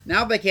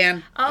Now they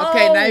can. Oh,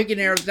 okay, now you can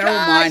hear us. Never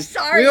mind.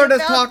 Sorry We were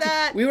just about talking.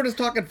 that. We were just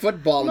talking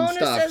football Mona and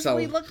stuff. says So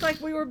we looked like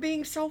we were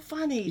being so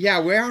funny.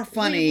 yeah, we are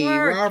funny. We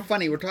were.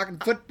 funny. We're talking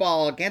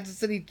football. Kansas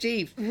City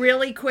Chiefs.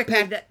 Really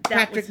quickly,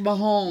 Patrick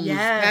Mahomes.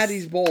 Yes.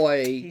 Patty's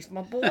boy. He's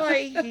my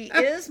boy. He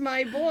is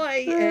my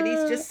boy, and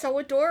he's just so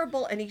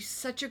adorable, and he's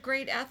such a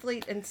great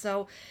athlete. And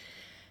so,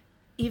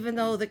 even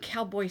though the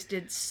Cowboys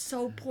did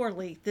so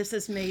poorly, this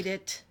has made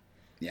it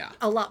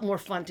a lot more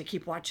fun to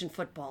keep watching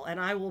football. And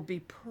I will be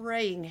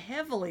praying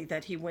heavily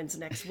that he wins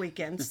next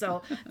weekend,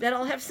 so that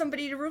I'll have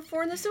somebody to root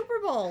for in the Super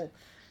Bowl.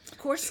 Of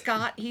course,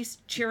 Scott, he's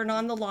cheering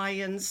on the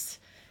Lions.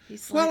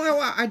 He's like,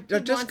 I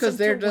just because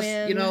they're just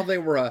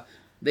win.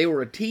 They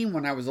were a team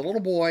when I was a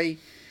little boy,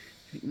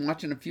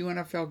 watching a few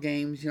NFL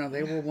games.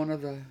 They were one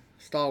of the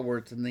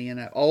stalwarts in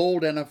the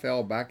old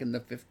NFL back in the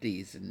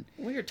 50s, and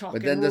we're talking.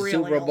 But then the really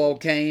Super Bowl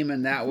old. came,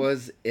 and that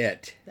was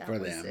it That for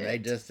was them. it. They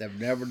just have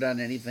never done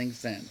anything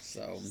since.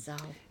 So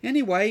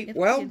anyway,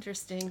 well,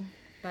 interesting.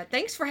 But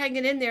thanks for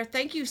hanging in there.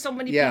 Thank you so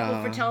many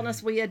people for telling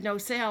us we had no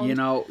sound. You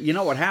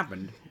know what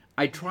happened?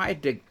 I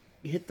tried to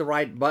hit the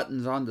right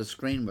buttons on the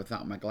screen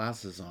without my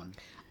glasses on.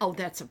 Oh,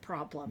 that's a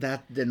problem.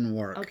 That didn't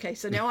work. Okay,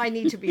 so now I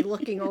need to be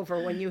looking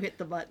over when you hit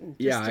the button.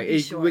 Just to be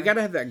sure. We got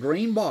to have that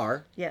green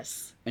bar.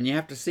 Yes. And you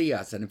have to see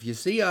us. And if you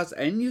see us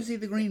and you see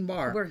the green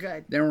bar, we're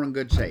good. Then we're in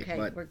good shape. Okay,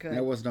 but we're good.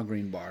 There was no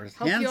green bars.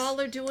 Hope you all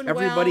are doing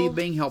everybody well.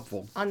 being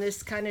helpful. On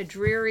this kind of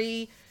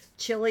dreary,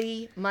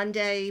 chilly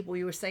Monday,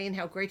 we were saying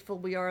how grateful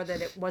we are that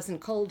it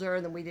wasn't colder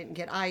and that we didn't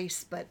get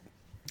ice, but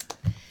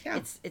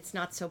it's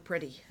not so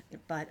pretty.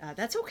 But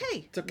that's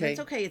okay. It's okay.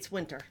 It's okay. It's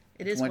winter.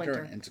 It is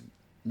winter. And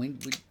we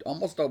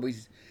almost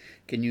always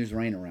can use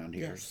rain around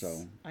here. Yes.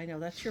 So I know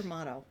that's your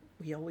motto.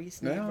 We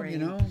always need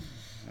rain.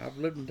 I've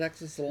lived in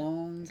Texas a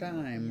long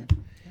time.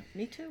 Yeah,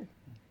 me too.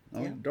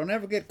 Don't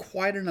ever get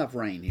quite enough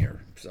rain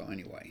here. So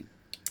anyway,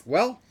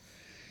 well,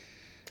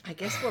 I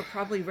guess we're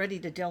probably ready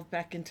to delve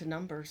back into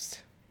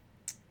numbers.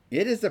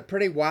 It is a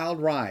pretty wild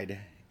ride,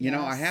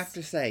 I have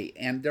to say,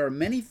 and there are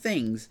many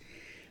things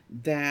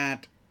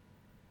that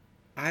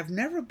I've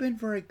never been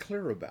very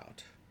clear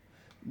about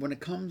when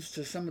it comes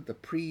to some of the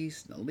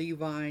priests and the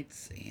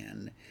Levites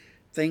and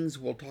things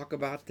we'll talk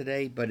about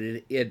today, but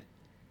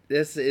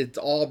it's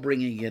all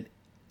bringing it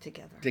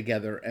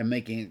together and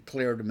making it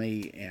clear to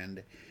me,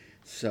 and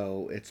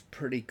so it's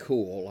pretty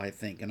cool, I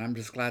think, and I'm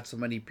just glad so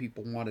many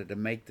people wanted to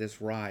make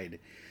this ride.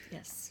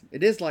 Yes.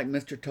 It is like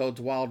Mr.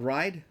 Toad's Wild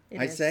Ride,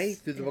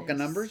 through the book of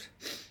Numbers.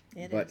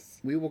 But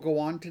we will go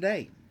on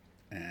today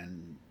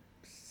and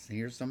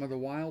hear some of the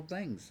wild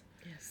things.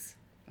 Yes.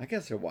 I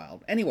guess they're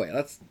wild. Anyway,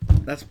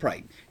 let's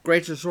pray.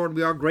 Gracious Lord,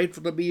 we are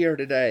grateful to be here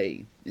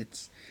today.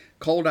 It's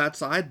cold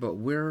outside, but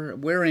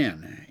we're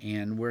in,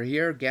 and we're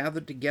here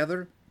gathered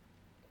together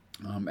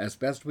as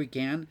best we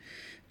can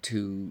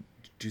to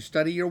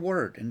study your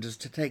word and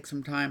just to take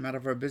some time out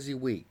of our busy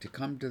week to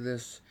come to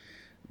this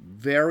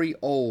very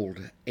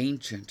old,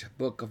 ancient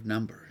book of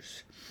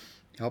Numbers,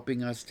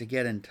 helping us to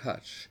get in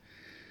touch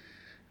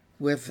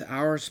with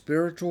our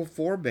spiritual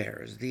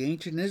forebears, the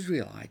ancient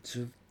Israelites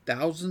of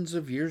thousands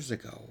of years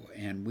ago.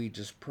 And we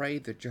just pray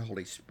that your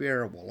Holy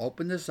Spirit will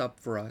open this up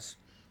for us,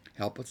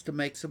 help us to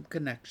make some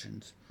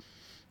connections,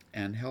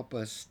 and help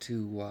us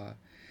to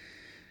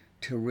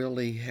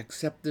really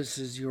accept this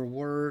as your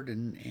word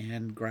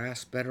and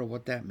grasp better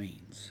what that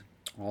means.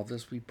 All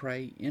this we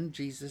pray in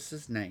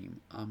Jesus'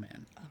 name.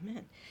 Amen.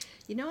 Amen.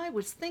 I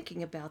was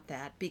thinking about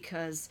that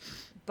because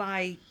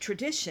by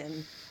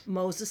tradition,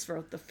 Moses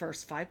wrote the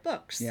first 5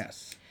 books.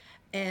 Yes.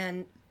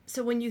 And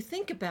so when you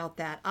think about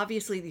that,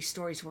 obviously these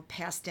stories were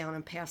passed down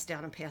and passed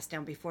down and passed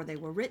down before they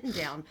were written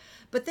down,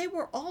 but they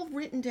were all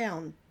written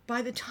down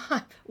by the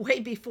time, way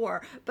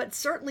before, but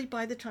certainly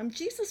by the time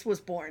Jesus was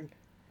born.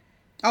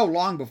 Oh,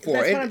 long before.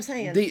 That's what I'm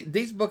saying.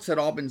 These books had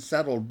all been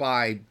settled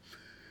by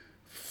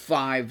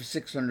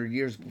 500-600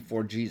 years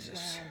before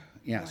Jesus. Wow.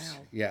 Yes.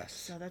 Wow. Yes.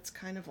 So that's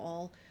kind of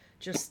all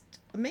just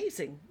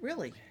amazing,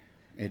 really.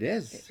 It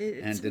is.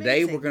 It's and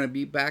today amazing. we're going to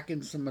be back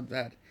in some of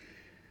that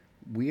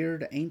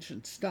weird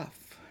ancient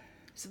stuff.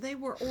 So they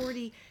were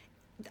already,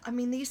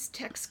 these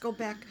texts go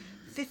back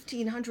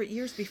 1,500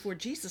 years before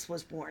Jesus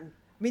was born.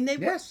 They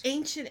were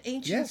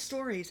ancient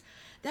stories.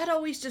 That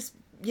always just,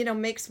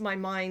 makes my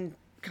mind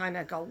kind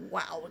of go,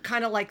 wow.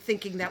 Kind of like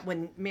thinking that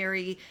when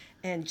Mary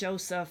and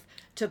Joseph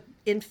took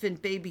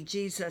infant baby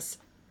Jesus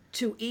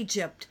to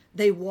Egypt,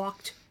 they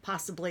walked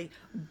possibly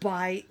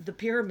by the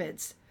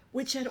pyramids,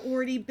 which had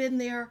already been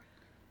there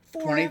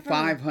forever.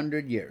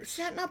 2,500 years. Does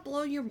that not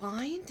blow your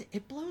mind?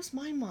 It blows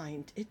my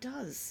mind. It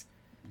does.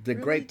 The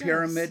really Great does.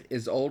 Pyramid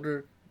is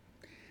older,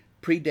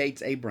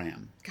 predates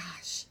Abraham.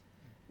 Gosh,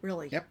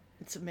 really? Yep.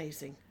 It's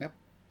amazing. Yep,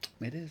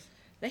 it is.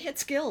 They had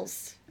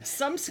skills.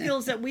 Some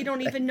skills that we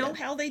don't even know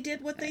how they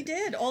did what they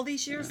did all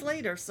these years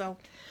later. So,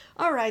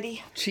 all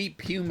righty.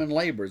 Cheap human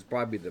labor is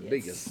probably the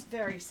biggest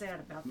very sad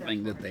about that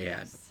thing part, that they had.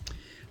 yes.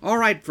 All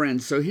right,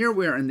 friends. So here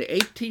we are in the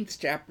 18th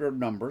chapter of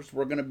Numbers.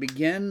 We're going to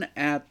begin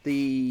at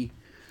the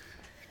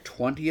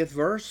 20th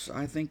verse,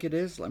 I think it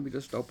is. Let me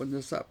just open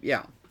this up.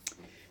 Yeah.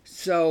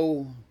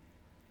 So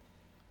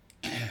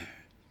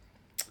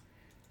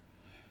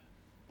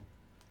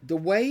the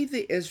way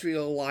the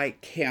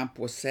Israelite camp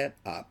was set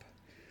up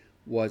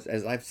was,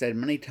 as I've said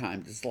many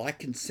times, it's like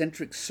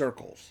concentric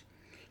circles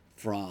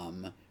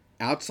from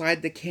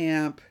outside the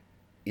camp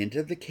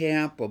into the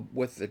camp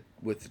with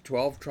the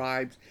 12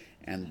 tribes,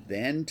 and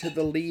then to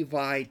the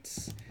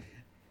Levites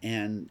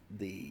and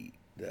the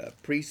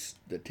priests,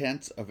 the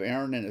tents of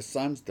Aaron and his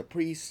sons, the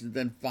priests, and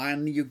then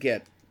finally you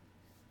get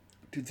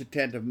to the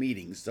tent of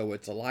meetings. So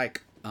it's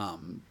like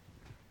kind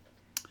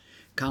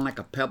of like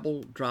a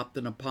pebble dropped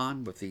in a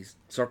pond with these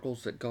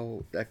circles that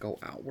go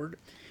outward,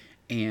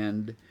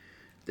 and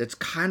that's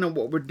kind of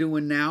what we're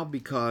doing now,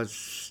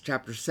 because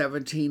chapter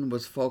 17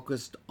 was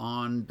focused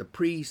on the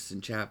priests,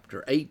 and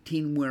chapter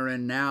 18 we're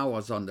in now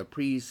was on the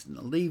priests and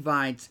the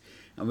Levites,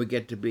 and we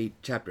get to be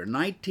chapter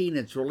 19.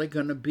 It's really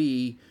going to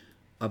be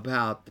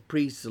about the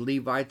priests, the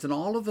Levites, and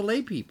all of the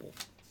lay people.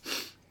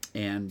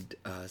 And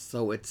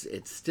so it's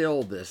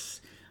still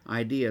this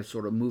idea of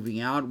sort of moving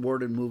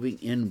outward and moving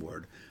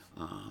inward,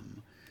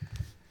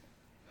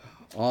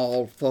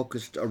 all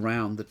focused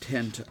around the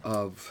tent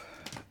of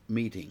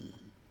meeting.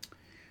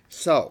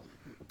 So,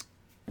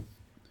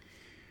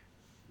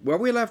 where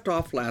we left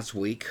off last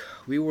week,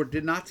 we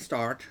did not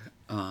start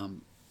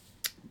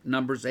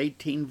Numbers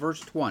 18,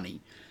 verse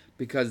 20,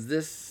 because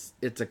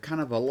it's a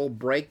kind of a little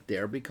break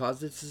there,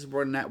 because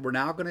we're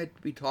now going to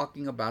be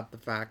talking about the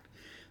fact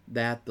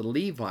that the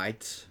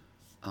Levites,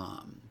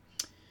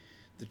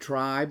 the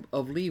tribe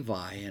of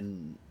Levi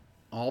and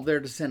all their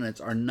descendants,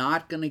 are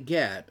not going to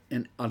get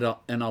an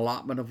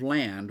allotment of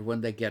land when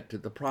they get to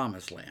the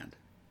promised land.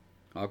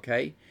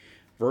 Okay?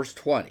 Verse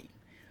 20,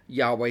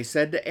 Yahweh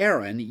said to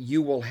Aaron,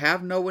 "You will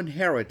have no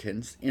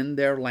inheritance in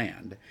their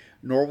land,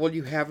 nor will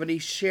you have any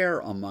share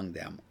among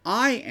them.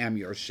 I am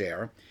your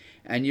share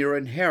and your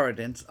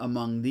inheritance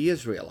among the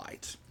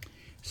Israelites."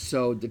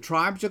 So the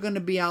tribes are going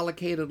to be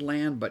allocated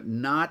land, but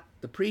not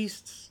the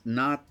priests,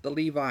 not the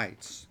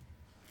Levites.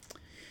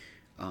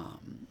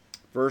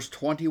 Verse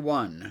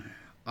 21,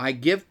 I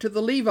give to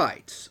the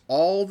Levites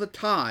all the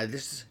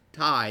tithes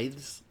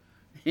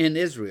in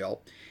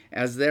Israel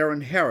as their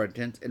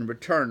inheritance in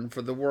return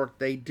for the work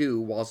they do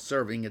while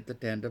serving at the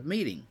tent of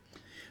meeting.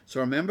 So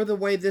remember the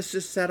way this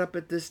is set up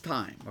at this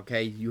time,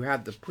 okay? You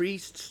have the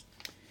priests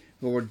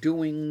who are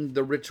doing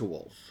the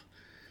rituals.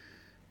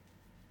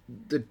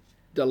 The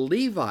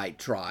Levite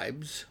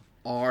tribes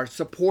are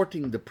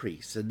supporting the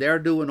priests, and they're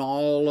doing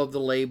all of the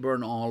labor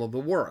and all of the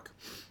work.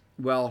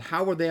 Well,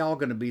 how are they all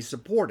going to be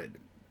supported?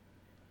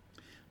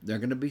 They're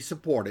going to be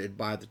supported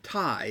by the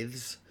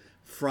tithes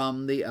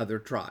from the other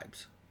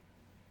tribes.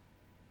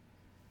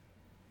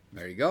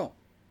 There you go.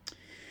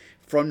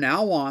 From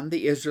now on,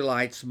 the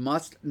Israelites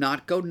must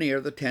not go near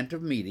the tent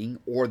of meeting,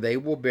 or they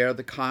will bear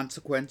the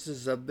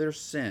consequences of their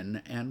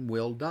sin and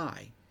will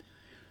die.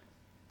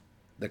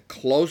 The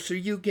closer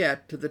you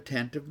get to the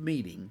tent of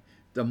meeting,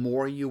 the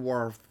more you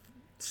are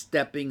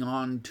stepping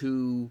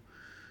onto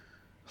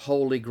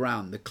holy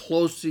ground. The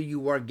closer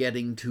you are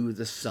getting to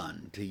the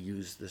sun, to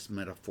use this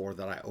metaphor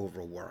that I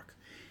overwork.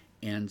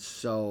 And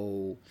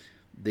so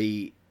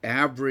the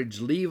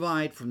average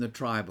Levite from the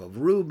tribe of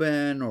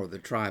Reuben or the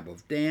tribe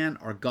of Dan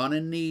are going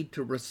to need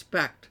to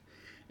respect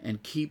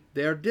and keep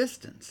their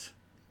distance.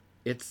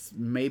 It's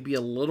maybe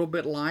a little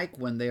bit like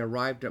when they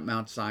arrived at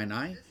Mount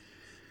Sinai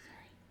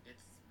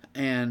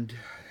and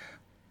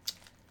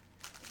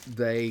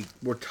they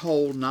were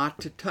told not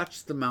to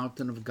touch the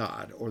mountain of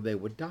God or they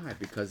would die,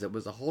 because it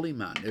was a holy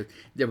mountain.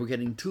 They were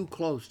getting too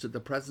close to the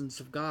presence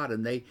of God,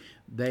 and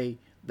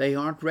they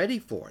aren't ready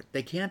for it.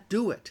 They can't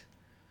do it.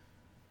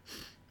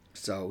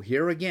 So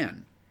here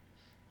again,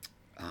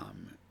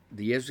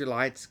 the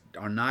Israelites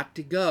are not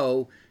to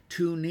go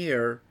too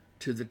near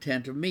to the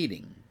tent of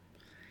meeting.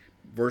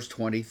 Verse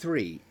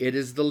 23, it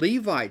is the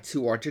Levites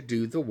who are to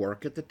do the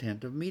work at the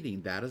tent of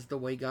meeting. That is the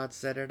way God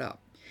set it up,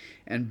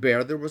 and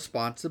bear the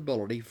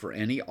responsibility for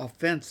any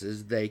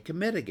offenses they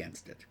commit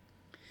against it.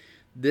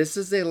 This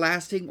is a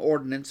lasting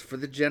ordinance for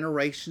the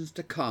generations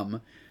to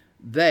come.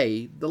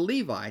 They, the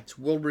Levites,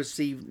 will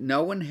receive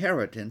no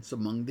inheritance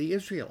among the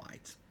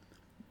Israelites.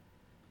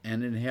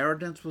 And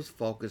inheritance was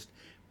focused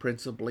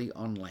principally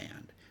on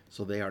land.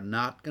 So they are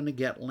not going to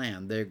get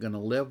land. They're going to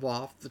live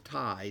off the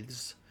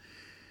tithes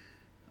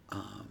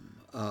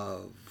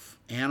of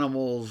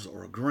animals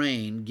or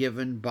grain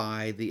given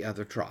by the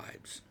other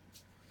tribes.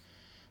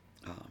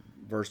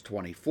 Verse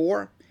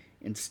 24,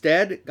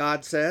 instead,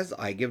 God says,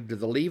 I give to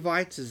the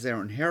Levites as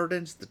their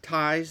inheritance the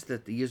tithes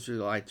that the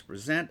Israelites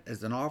present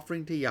as an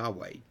offering to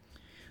Yahweh.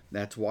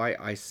 That's why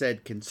I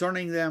said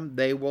concerning them,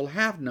 they will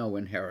have no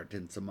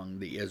inheritance among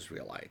the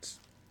Israelites.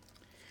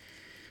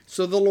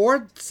 So the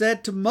Lord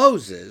said to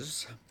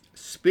Moses,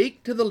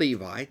 speak to the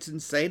Levites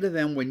and say to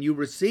them, when you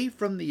receive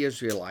from the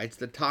Israelites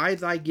the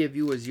tithe I give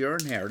you as your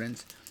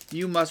inheritance,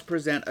 you must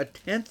present a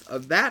tenth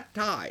of that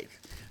tithe.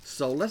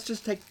 So let's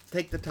just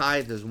take the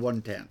tithe as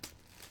 1/10.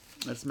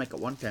 Let's make it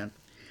 1/10.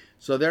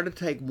 So they're to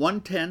take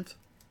 1/10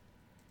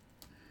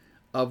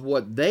 of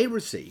what they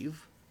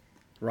receive,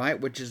 right,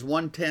 which is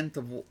 1/10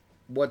 of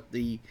what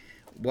the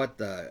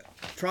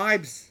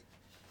tribes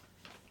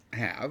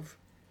have,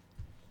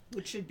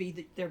 Which should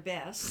be their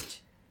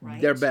best,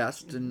 right? Their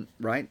best, and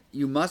right.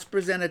 You must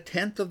present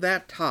 1/10 of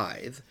that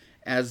tithe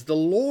as the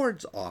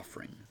Lord's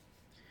offering.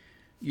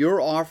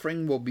 Your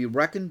offering will be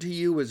reckoned to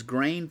you as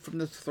grain from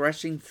the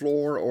threshing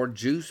floor or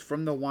juice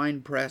from the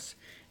winepress.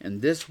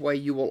 In this way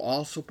you will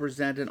also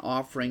present an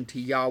offering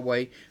to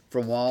Yahweh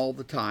from all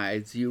the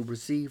tithes you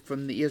receive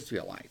from the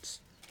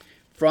Israelites.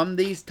 From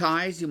these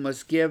tithes you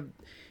must give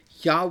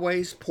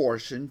Yahweh's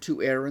portion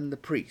to Aaron the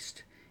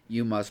priest.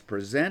 You must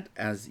present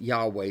as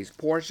Yahweh's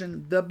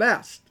portion the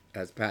best,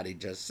 as Patty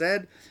just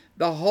said,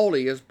 the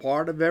holiest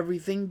part of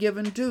everything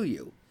given to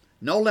you.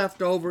 No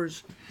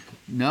leftovers,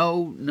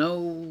 no,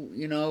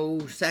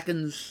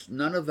 seconds,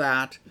 none of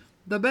that.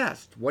 The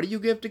best. What do you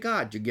give to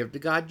God? You give to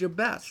God your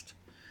best.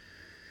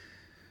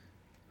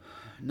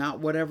 Not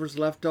whatever's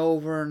left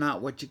over,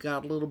 not what you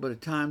got a little bit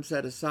of time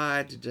set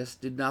aside to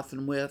just do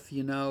nothing with,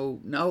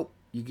 Nope,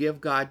 you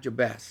give God your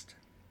best.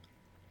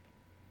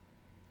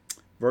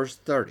 Verse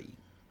 30.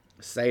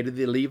 Say to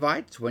the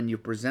Levites, when you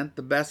present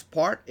the best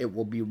part, it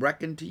will be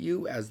reckoned to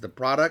you as the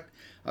product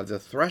of the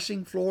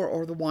threshing floor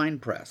or the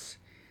winepress.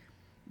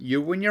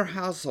 You and your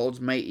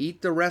households may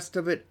eat the rest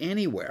of it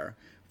anywhere,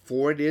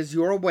 for it is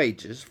your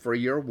wages for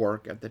your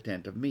work at the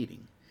tent of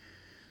meeting.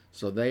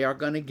 So they are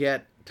going to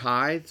get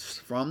tithes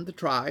from the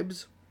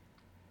tribes,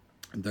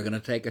 and they're going to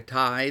take a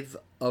tithe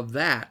of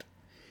that,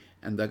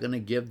 and they're going to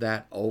give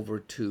that over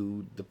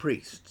to the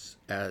priests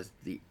as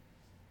the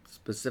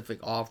specific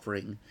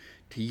offering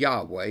to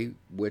Yahweh,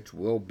 which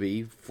will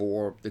be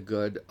for the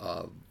good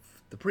of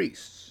the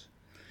priests.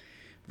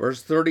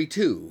 Verse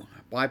 32,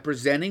 by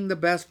presenting the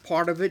best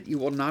part of it, you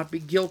will not be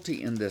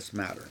guilty in this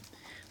matter.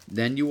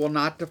 Then you will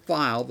not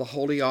defile the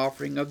holy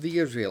offering of the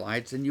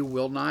Israelites, and you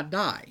will not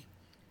die.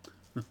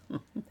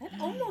 That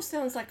almost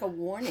sounds like a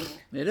warning.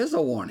 It is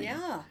a warning.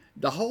 Yeah.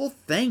 The whole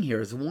thing here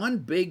is one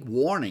big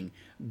warning.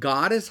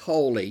 God is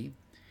holy,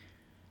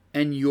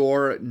 and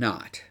you're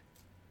not.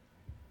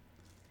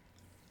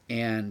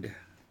 And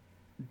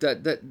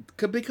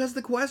because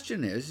the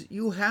question is,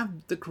 you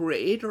have the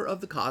creator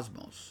of the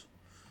cosmos,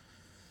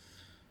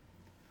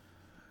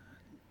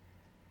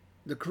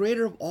 the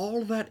creator of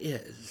all that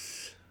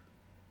is,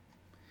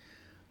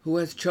 who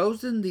has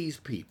chosen these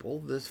people,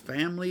 this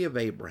family of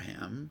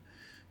Abraham,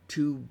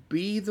 to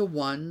be the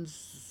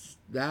ones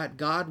that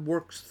God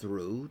works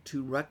through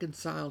to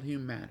reconcile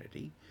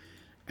humanity.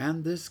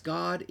 And this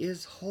God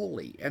is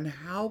holy. And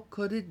how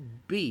could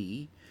it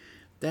be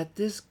that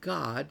this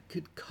God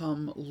could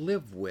come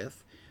live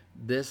with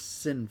this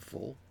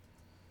sinful,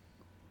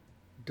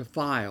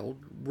 defiled,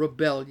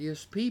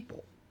 rebellious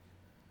people?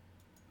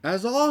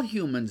 As all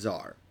humans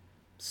are,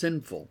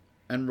 sinful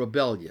and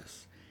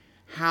rebellious.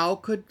 How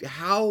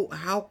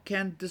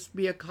can this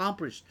be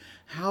accomplished?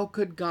 How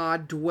could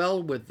God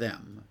dwell with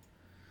them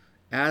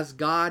as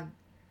God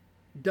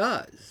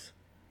does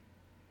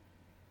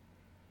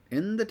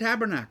in the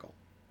tabernacle,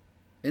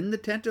 in the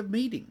tent of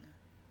meeting?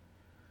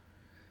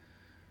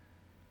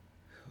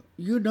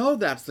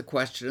 That's the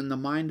question in the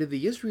mind of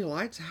the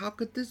Israelites. How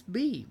could this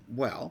be?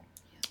 Well,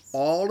 yes.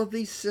 All of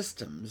these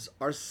systems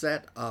are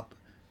set up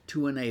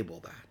to enable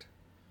that.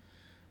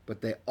 But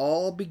they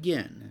all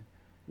begin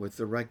with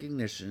the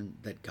recognition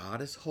that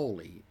God is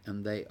holy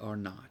and they are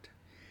not.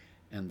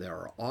 And there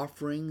are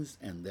offerings,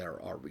 and there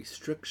are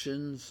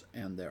restrictions,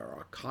 and there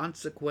are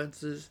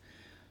consequences.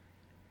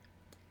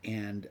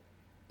 And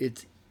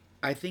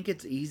I think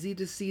it's easy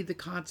to see the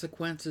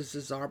consequences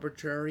as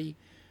arbitrary.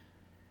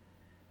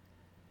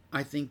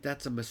 I think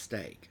that's a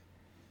mistake.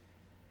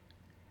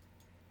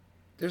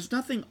 There's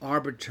nothing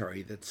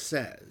arbitrary that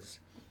says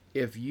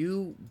if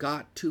you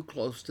got too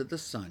close to the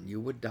sun, you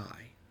would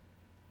die.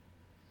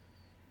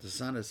 The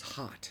sun is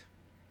hot.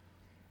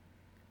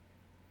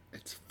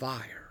 It's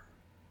fire.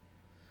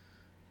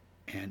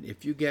 And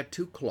if you get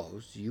too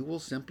close, you will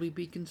simply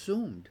be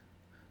consumed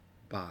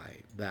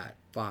by that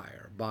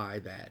fire, by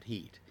that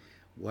heat.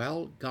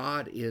 Well,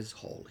 God is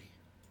holy.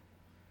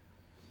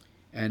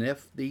 And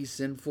if these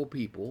sinful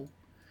people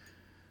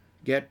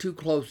get too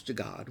close to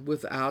God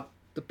without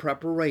the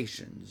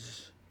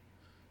preparations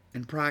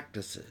and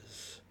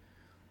practices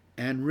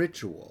and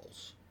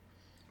rituals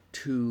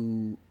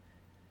to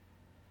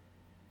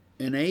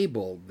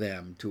enable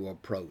them to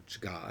approach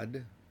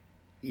God,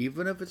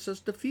 even if it's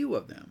just a few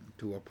of them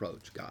to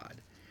approach God,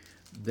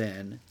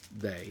 then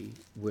they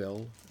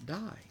will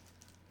die.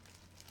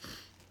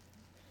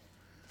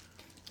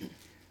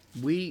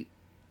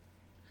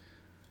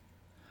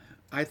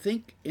 I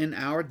think in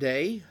our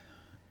day,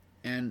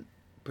 and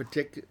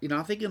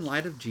I think in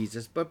light of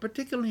Jesus, but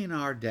particularly in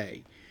our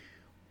day,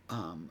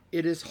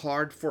 it is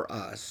hard for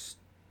us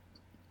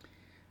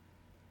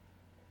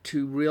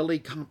to really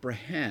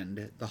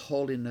comprehend the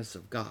holiness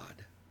of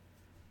God,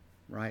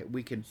 right?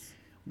 We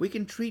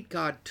can treat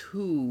God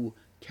too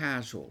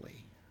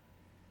casually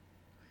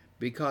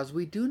because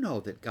we do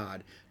know that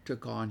God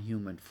took on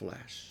human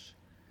flesh,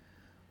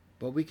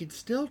 but we can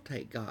still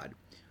take God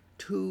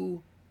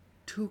too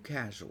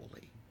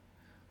casually.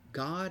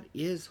 God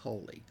is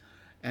holy,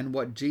 and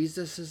what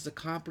Jesus has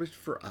accomplished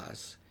for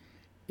us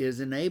is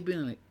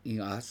enabling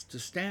us to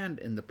stand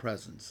in the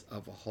presence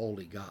of a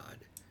holy God.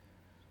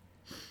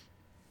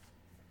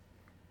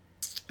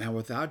 And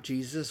without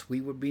Jesus,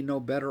 we would be no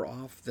better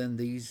off than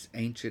these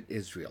ancient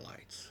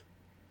Israelites.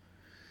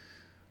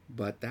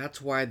 But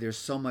that's why there's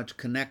so much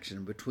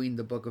connection between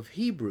the book of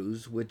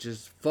Hebrews, which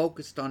is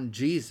focused on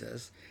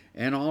Jesus,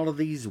 and all of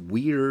these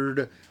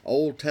weird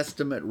Old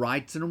Testament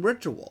rites and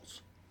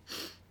rituals.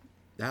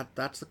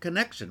 That's the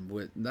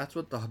connection. That's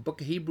what the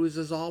book of Hebrews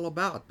is all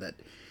about. That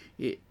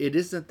it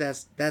isn't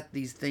that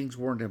these things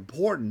weren't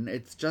important.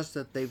 It's just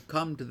that they've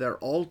come to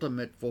their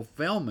ultimate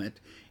fulfillment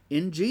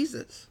in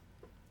Jesus.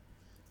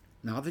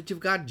 Now that you've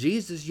got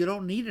Jesus, you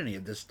don't need any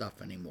of this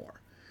stuff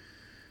anymore.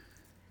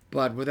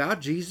 But without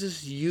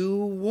Jesus, you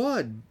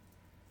would.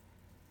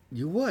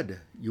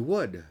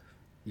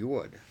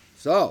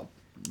 So,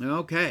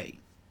 okay.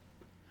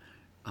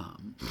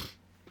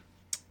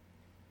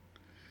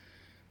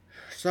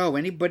 So,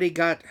 anybody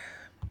got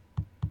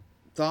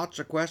thoughts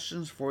or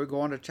questions before we go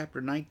on to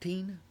chapter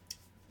 19?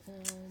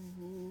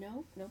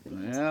 No,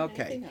 nobody has put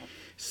anything up.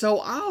 So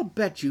I'll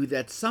bet you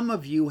that some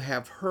of you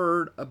have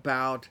heard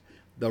about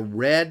the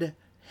red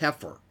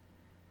heifer.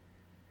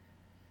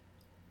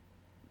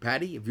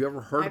 Patty, have you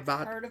ever heard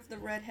about? I've heard of the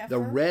red heifer. The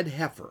red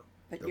heifer.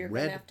 But you're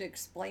going to have to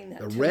explain that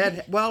to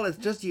me. Well,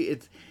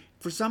 it's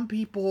for some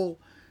people,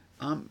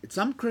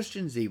 some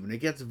Christians even, it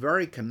gets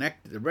very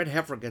connected. The red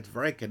heifer gets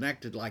very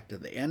connected like to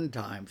the end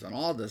times and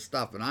all this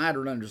stuff, and I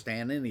don't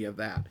understand any of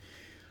that.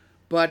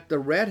 But the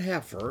red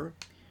heifer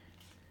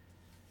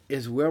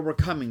is where we're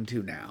coming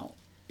to now,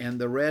 and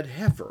the red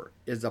heifer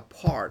is a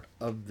part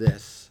of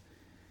this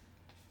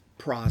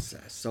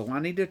process. So I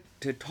need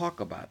to talk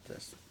about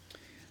this.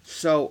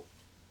 So,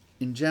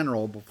 in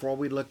general, before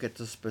we look at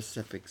the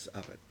specifics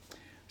of it.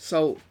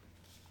 So,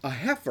 a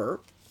heifer,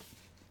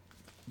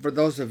 for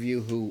those of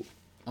you who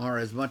are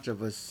as much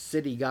of a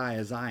city guy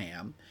as I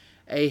am,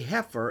 a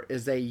heifer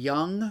is a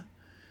young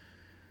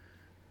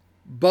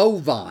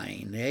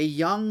bovine, a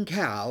young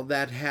cow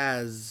that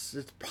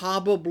it's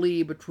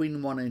probably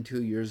between 1 and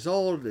 2 years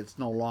old. It's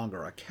no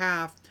longer a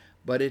calf,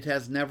 but it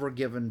has never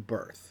given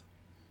birth.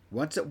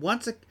 Once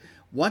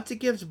it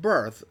gives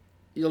birth,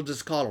 you'll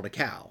just call it a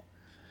cow.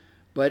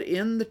 But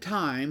in the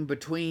time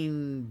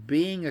between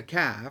being a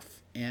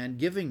calf and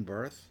giving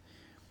birth,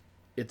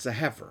 it's a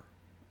heifer.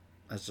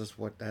 That's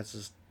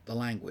just the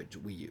language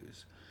we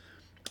use.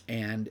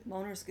 And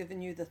Mona's giving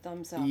you the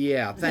thumbs up.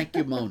 Yeah, thank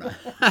you, Mona.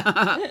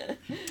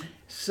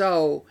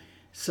 So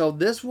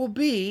this will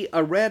be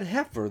a red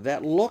heifer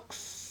that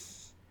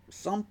looks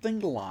something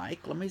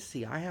like, let me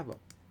see, I have a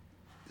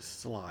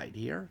slide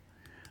here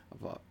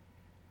of a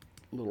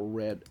little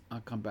red,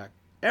 I'll come back.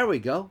 There we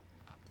go.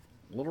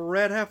 Little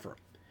red heifer.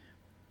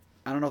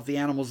 I don't know if the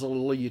animal's a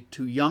little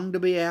too young to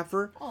be a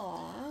heifer.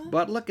 Aww.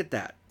 But look at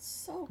that.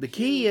 So the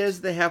key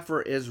is the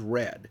heifer is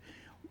red.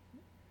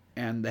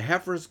 And the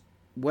heifer's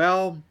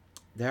going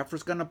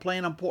to play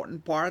an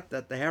important part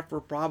that the heifer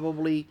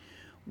probably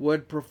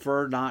would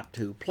prefer not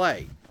to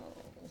play.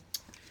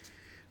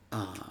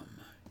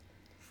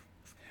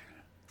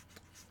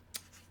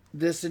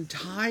 This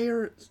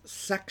entire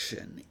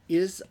section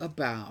is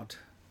about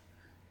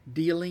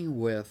dealing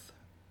with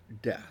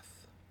death.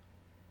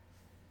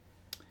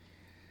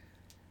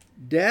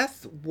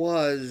 Death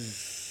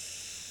was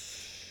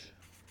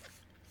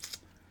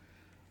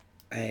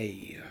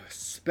a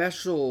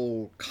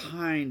special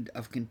kind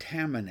of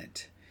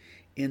contaminant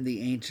in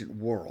the ancient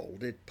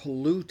world. It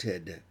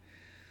polluted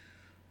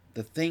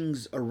the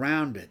things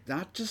around it,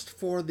 not just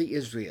for the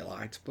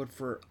Israelites, but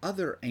for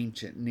other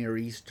ancient Near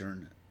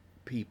Eastern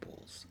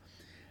peoples.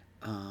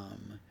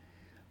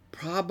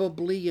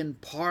 Probably in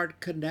part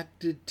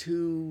connected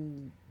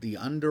to the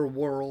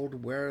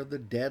underworld where the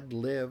dead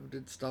lived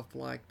and stuff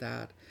like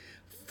that.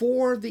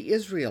 For the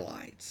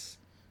Israelites,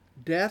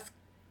 death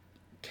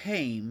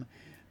came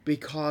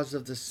because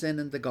of the sin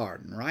in the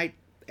garden, right?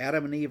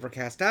 Adam and Eve are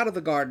cast out of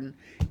the garden,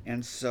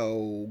 and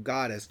so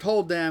God has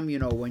told them,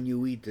 when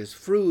you eat this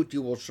fruit,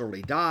 you will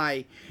surely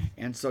die,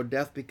 and so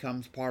death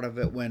becomes part of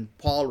it. When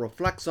Paul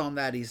reflects on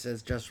that, he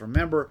says, just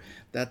remember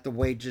that the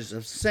wages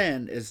of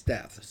sin is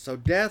death. So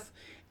death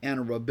and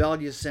a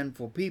rebellious,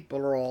 sinful people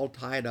are all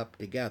tied up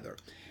together,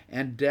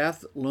 and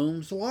death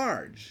looms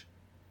large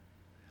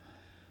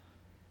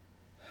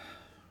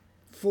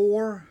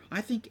for,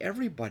 I think,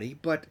 everybody,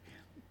 but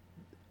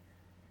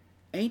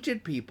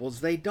ancient peoples,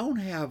 they don't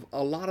have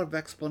a lot of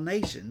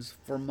explanations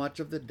for much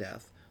of the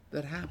death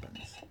that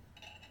happens.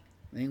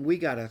 I mean, we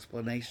got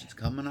explanations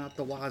coming out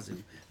the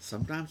wazoo.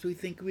 Sometimes we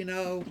think we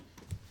know.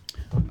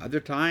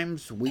 Other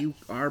times we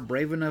are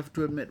brave enough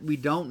to admit we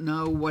don't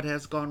know what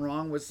has gone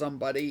wrong with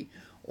somebody,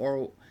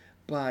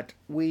 but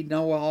we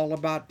know all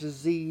about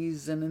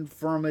disease and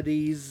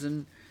infirmities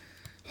and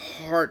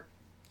heart,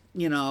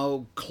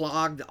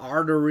 clogged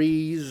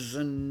arteries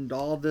and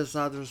all this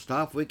other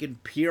stuff. We can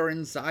peer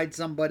inside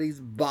somebody's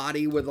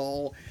body with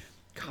all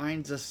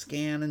kinds of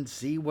scan and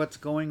see what's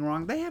going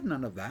wrong. They have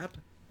none of that.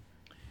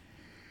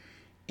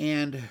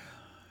 And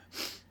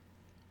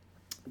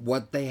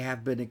what they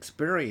have been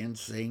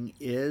experiencing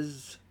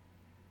is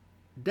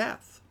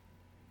death.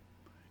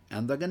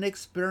 And they're going to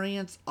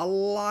experience a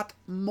lot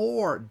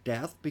more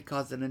death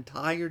because an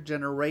entire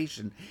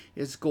generation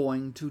is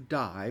going to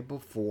die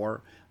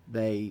before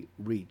they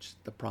reach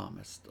the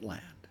promised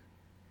land.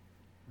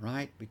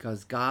 Right?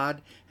 Because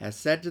God has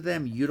said to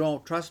them, you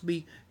don't trust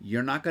me,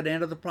 you're not going to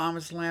enter the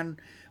promised land.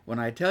 When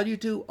I tell you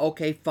to,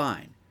 okay,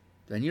 fine.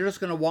 Then you're just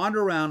going to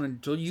wander around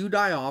until you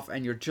die off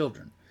and your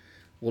children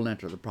will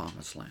enter the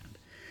promised land.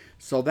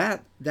 So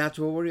that's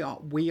where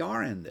we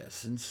are in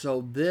this. And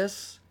so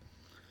this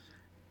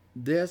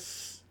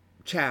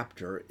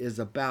chapter is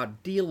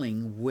about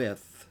dealing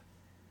with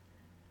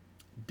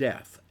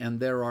death. And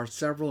there are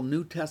several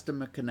New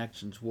Testament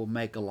connections we'll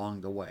make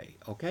along the way.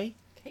 Okay?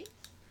 Okay.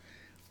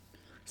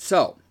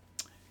 So,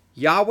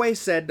 Yahweh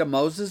said to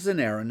Moses and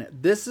Aaron,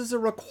 this is a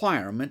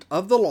requirement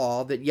of the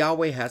law that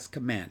Yahweh has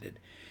commanded.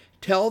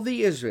 Tell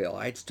the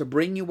Israelites to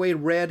bring you a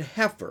red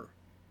heifer.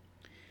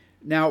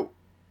 Now,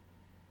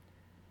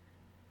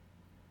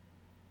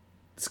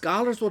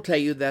 scholars will tell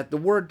you that the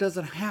word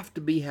doesn't have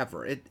to be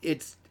heifer.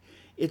 It's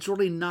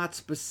really not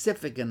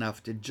specific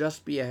enough to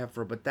just be a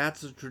heifer, but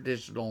that's a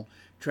traditional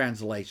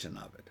translation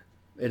of it.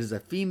 It is a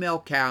female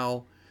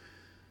cow.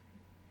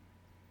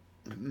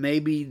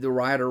 Maybe the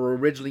writer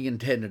originally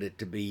intended it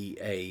to be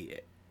a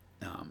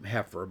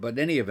heifer, but in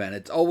any event,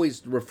 it's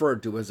always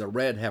referred to as a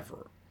red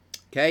heifer.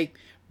 Okay?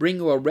 Bring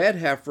you a red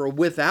heifer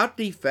without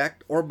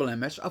defect or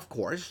blemish, of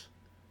course,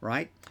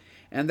 right?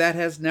 And that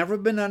has never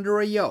been under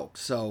a yoke.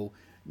 So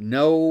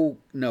no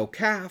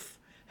calf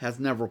has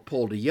never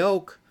pulled a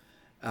yoke.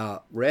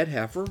 Red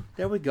heifer.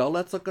 There we go.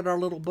 Let's look at our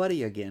little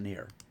buddy again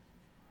here.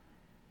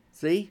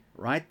 See?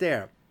 Right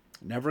there.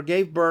 Never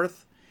gave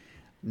birth.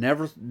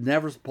 Never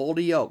pulled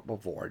a yoke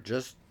before.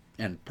 Just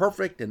and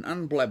perfect and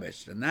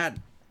unblemished. And that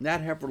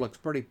heifer looks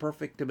pretty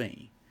perfect to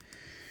me.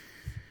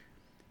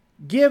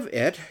 Give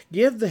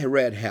the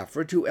red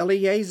heifer to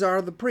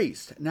Eleazar the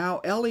priest. Now,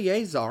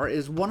 Eleazar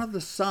is one of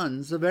the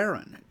sons of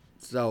Aaron.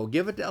 So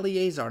give it to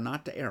Eleazar,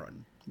 not to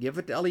Aaron. Give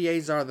it to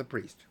Eleazar the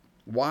priest.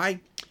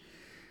 Why?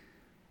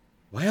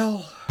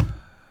 Well,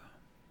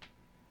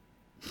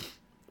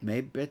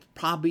 maybe it's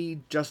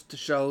probably just to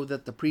show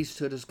that the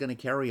priesthood is going to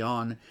carry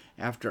on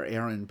after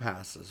Aaron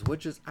passes,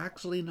 which is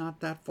actually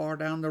not that far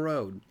down the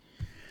road.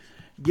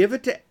 Give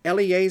it to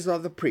Eleazar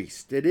the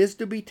priest. It is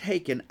to be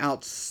taken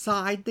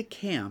outside the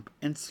camp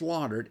and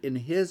slaughtered in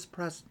his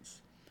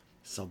presence.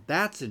 So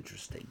that's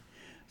interesting.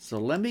 So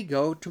let me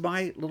go to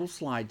my little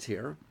slides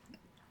here.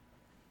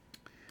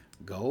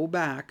 Go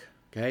back.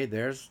 Okay,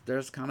 there's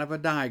kind of a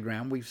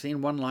diagram. We've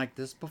seen one like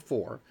this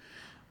before.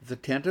 The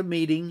tent of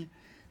meeting,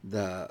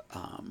 the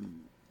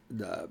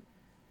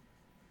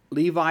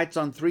Levites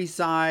on three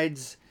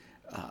sides,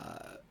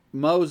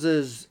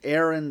 Moses,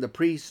 Aaron, the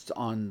priests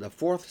on the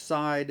fourth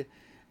side,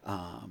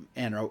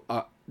 and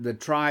the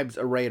tribes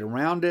arrayed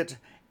around it.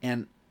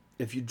 And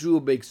if you drew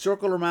a big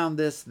circle around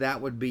this,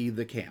 that would be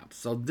the camp.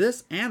 So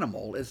this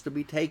animal is to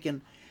be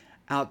taken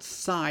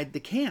outside the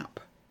camp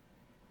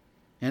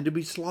and to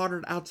be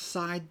slaughtered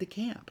outside the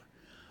camp,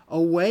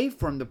 away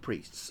from the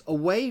priests,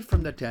 away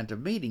from the tent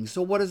of meeting.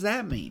 So what does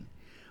that mean?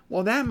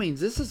 Well, that means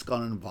this is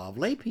going to involve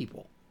lay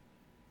people.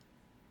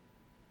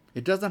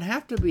 It doesn't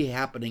have to be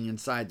happening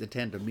inside the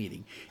tent of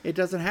meeting. It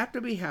doesn't have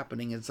to be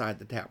happening inside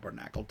the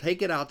tabernacle.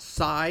 Take it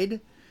outside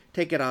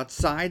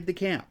the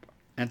camp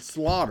and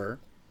slaughter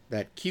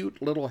that cute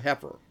little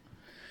heifer.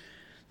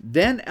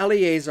 Then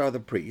Eleazar the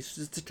priest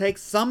is to take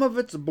some of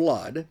its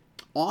blood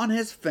on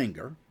his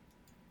finger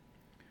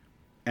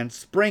and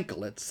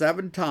sprinkle it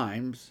 7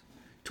 times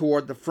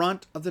toward the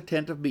front of the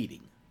tent of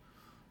meeting.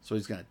 So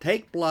he's going to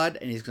take blood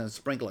and he's going to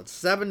sprinkle it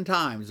 7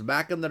 times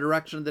back in the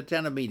direction of the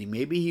tent of meeting.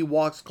 Maybe he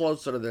walks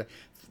closer to the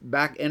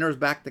back, enters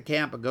back the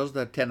camp and goes to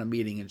the tent of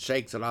meeting and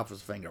shakes it off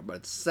his finger.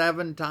 But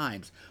 7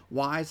 times.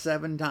 Why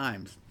 7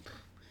 times?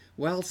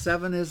 Well,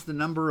 7 is the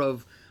number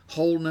of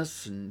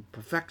wholeness and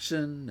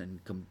perfection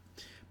and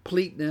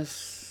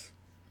completeness.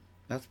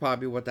 That's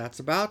probably what that's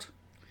about.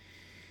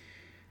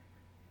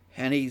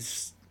 And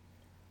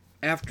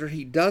after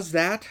he does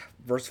that,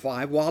 verse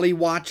 5, while he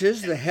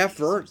watches the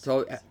heifer,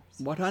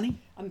 what, honey?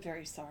 I'm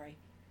very sorry.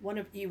 One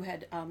of you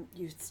had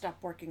you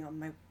stopped working on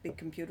my big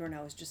computer, and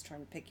I was just trying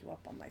to pick you up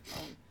on my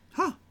phone.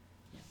 Huh.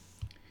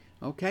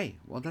 Okay.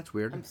 Well, that's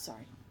weird. I'm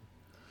sorry.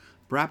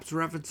 Perhaps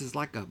references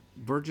like a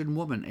virgin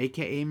woman,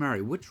 a.k.a.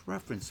 Mary. Which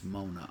reference,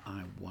 Mona,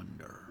 I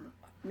wonder?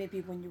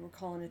 Maybe when you were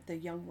calling it the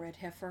young red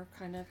heifer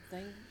kind of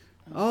thing.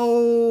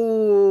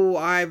 Oh,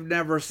 I've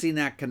never seen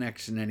that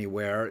connection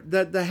anywhere.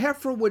 The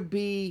heifer would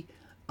be,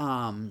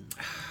 yeah,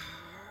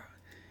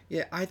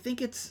 I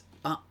think it's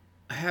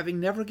having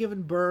never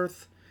given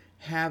birth,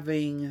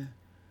 having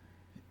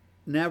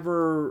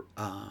never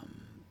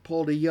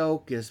pulled a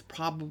yoke is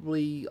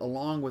probably,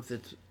 along with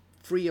it,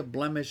 free of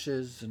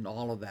blemishes and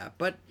all of that.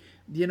 But,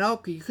 you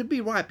could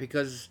be right,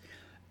 because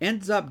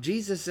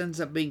Jesus ends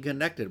up being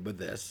connected with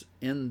this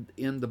in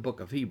the book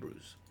of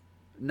Hebrews.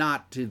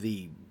 Not to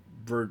the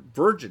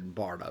virgin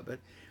part of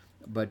it,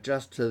 but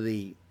just to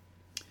the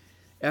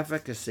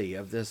efficacy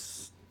of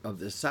this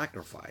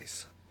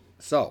sacrifice.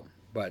 So,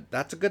 but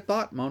that's a good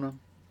thought, Mona.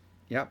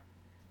 Yep.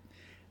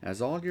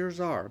 as all yours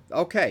are.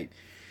 Okay,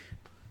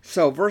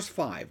 so verse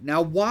 5.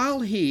 Now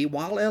while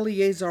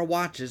Eleazar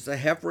watches, the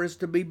heifer is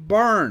to be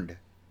burned.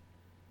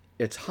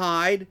 Its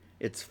hide,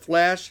 its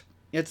flesh,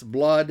 its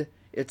blood,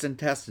 its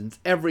intestines,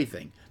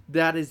 everything.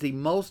 That is the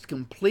most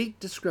complete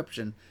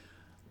description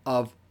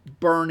of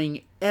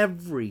burning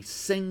every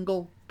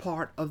single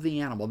part of the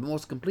animal. The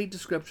most complete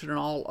description in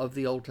all of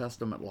the Old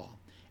Testament law.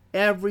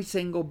 Every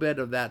single bit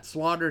of that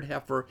slaughtered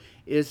heifer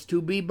is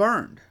to be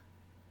burned.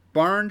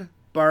 Burned,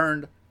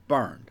 burned,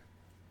 burned.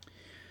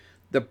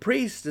 The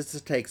priest is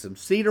to take some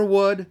cedar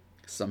wood,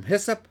 some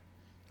hyssop,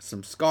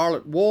 some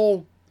scarlet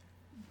wool,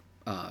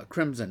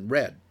 crimson,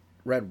 red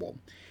wool,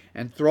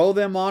 and throw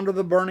them onto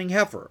the burning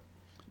heifer.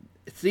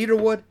 Cedar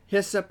wood,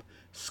 hyssop,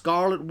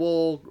 scarlet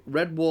wool,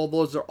 red wool,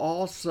 those are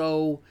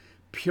also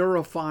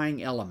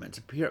purifying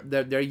elements.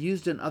 They're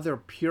used in other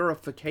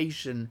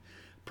purification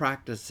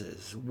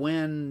practices.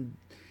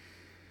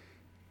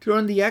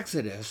 During the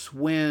Exodus,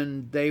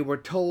 when they were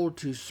told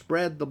to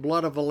spread the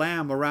blood of a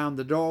lamb around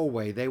the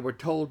doorway, they were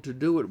told to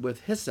do it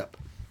with hyssop.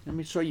 Let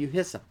me show you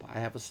hyssop. I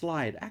have a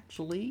slide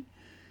actually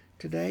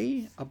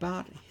today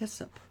about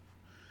hyssop.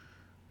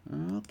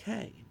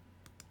 Okay.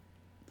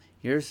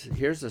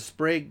 Here's a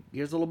sprig.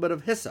 Here's a little bit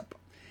of hyssop.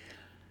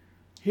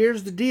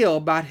 Here's the deal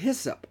about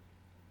hyssop.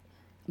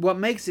 What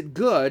makes it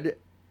good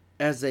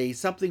as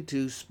something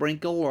to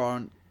sprinkle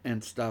on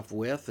and stuff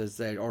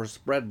with, or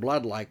spread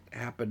blood like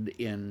happened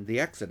in the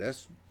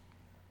Exodus,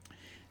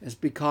 is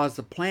because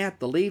the plant,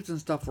 the leaves and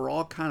stuff are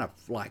all kind of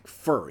like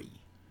furry.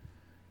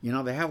 You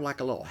know, they have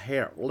like a little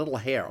hair, a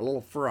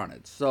little fur on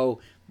it. So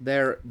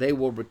they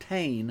will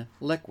retain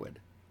liquid.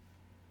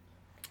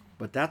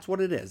 But that's what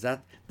it is.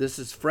 This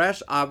is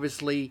fresh.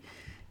 Obviously,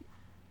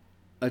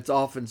 it's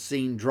often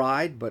seen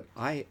dried, but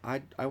I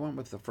went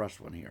with the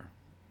fresh one here.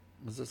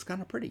 It's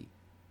kind of pretty,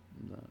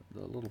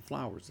 the little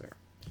flowers there.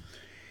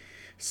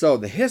 So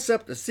the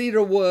hyssop, the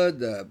cedar wood,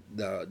 the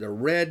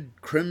red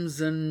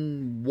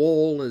crimson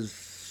wool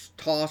is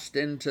tossed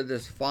into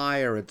this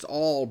fire. It's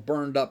all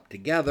burned up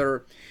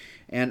together.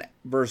 And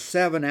verse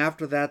 7,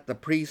 after that, the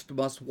priest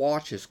must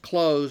wash his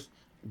clothes,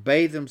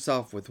 bathe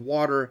himself with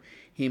water.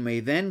 He may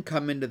then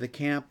come into the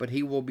camp, but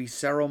he will be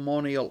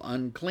ceremonial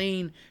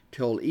unclean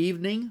till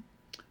evening.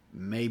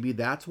 Maybe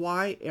that's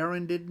why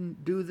Aaron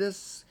didn't do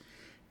this,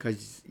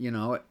 because,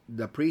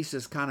 the priest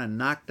is kind of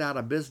knocked out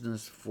of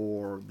business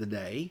for the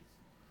day.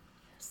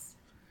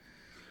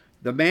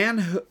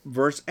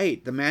 Verse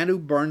 8, the man who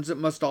burns it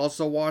must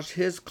also wash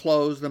his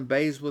clothes and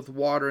bathe with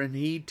water, and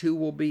he too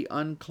will be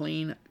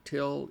unclean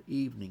till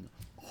evening.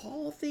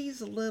 All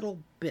these little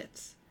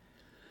bits,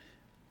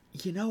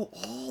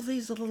 all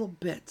these little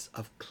bits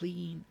of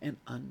clean and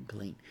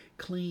unclean,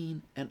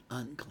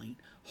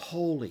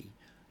 holy,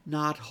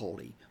 not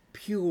holy,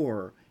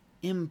 pure,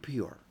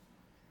 impure.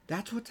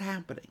 That's what's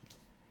happening.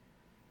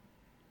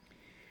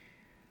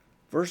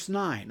 Verse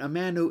 9, a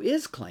man who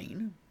is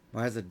clean, who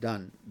hasn't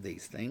done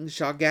these things,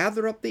 shall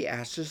gather up the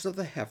ashes of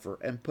the heifer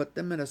and put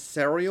them in a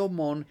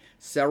ceremonial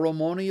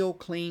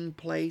clean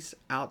place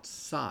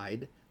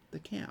outside the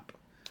camp.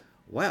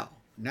 Well,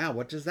 now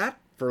what does that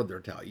further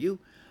tell you?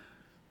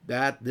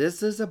 That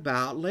this is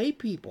about lay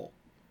people.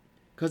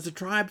 Because the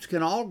tribes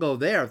can all go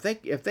there.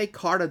 If they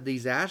carted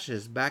these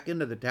ashes back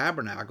into the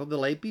tabernacle, the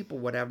lay people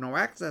would have no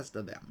access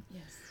to them.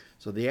 Yes.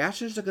 So the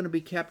ashes are going to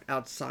be kept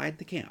outside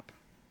the camp.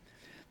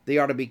 They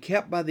are to be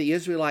kept by the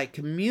Israelite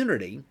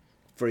community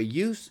for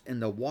use in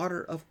the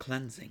water of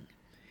cleansing.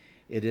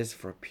 It is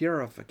for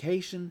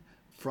purification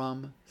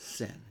from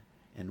sin.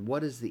 And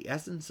what is the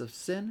essence of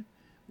sin?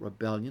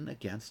 Rebellion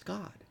against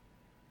God.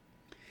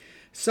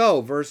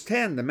 So, verse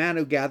 10, the man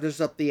who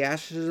gathers up the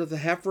ashes of the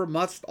heifer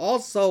must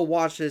also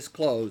wash his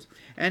clothes,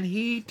 and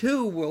he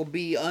too will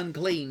be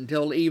unclean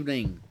till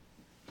evening.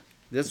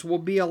 This will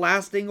be a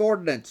lasting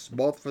ordinance,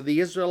 both for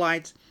the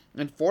Israelites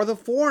and for the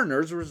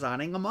foreigners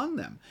residing among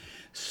them.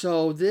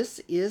 So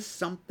this is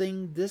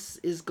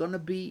going to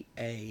be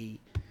a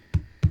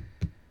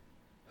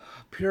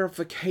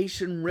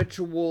purification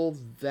ritual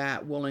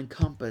that will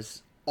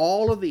encompass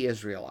all of the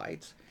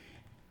Israelites,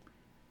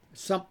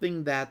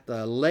 something that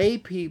the lay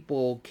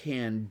people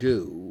can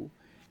do,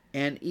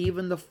 and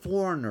even the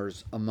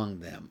foreigners among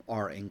them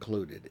are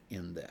included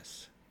in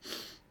this.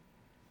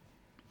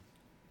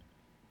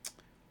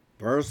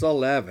 Verse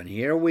 11,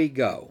 here we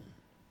go.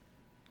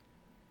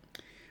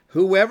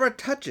 Whoever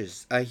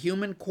touches a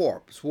human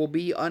corpse will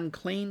be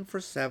unclean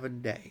for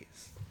 7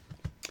 days.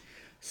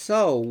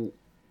 So,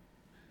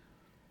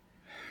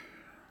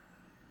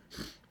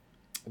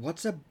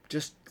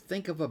 just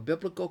think of a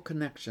biblical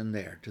connection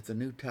there to the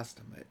New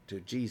Testament, to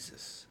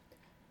Jesus.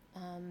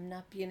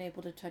 Not being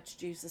able to touch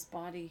Jesus'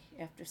 body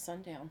after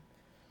sundown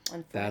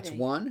on Friday. That's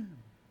one.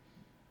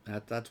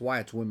 That's why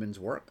it's women's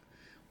work.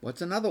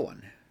 What's another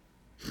one?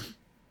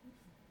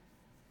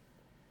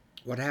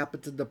 What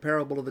happened to the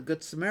parable of the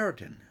Good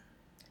Samaritan?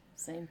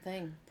 Same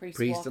thing.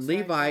 Priest and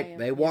Levite,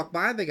 they walk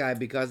by the guy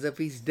because if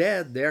he's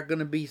dead, they're going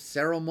to be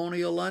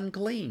ceremonial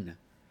unclean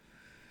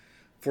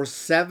for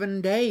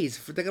 7 days.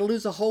 They're going to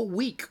lose a whole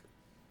week.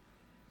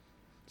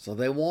 So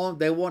they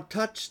won't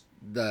touch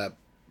the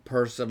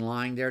person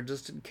lying there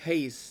just in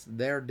case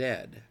they're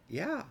dead.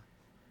 Yeah.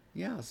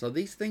 Yeah. So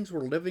these things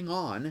were living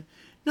on,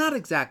 not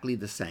exactly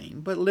the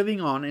same, but living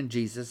on in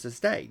Jesus'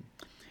 day.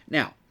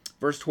 Now,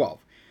 verse 12.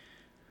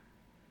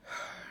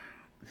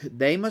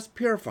 They must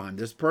purify him.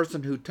 This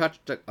person who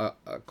touched a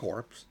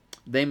corpse,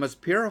 they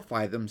must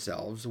purify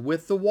themselves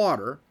with the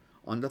water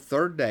on the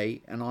third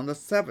day, and on the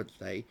seventh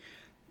day,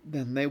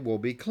 then they will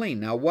be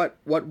clean. Now, what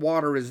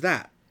water is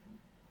that?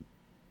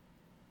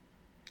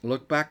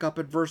 Look back up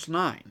at verse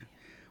 9.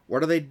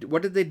 What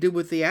did they do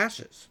with the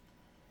ashes?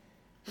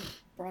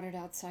 Brought it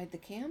outside the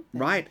camp.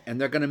 Right, and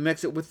they're going to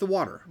mix it with the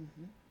water.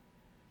 Mm-hmm.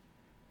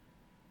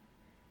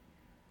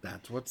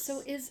 That's what's...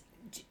 So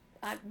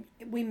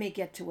we may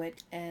get to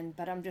it,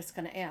 but I'm just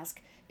going to ask: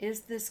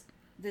 is this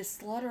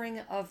slaughtering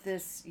of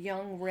this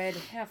young red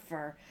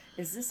heifer,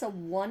 is this a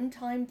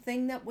one-time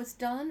thing that was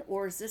done,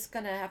 or is this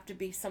going to have to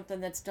be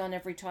something that's done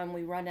every time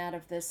we run out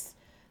of this?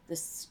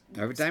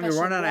 Every time you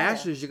run out of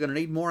ashes, you're going to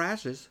need more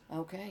ashes.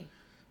 Okay.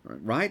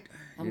 Right?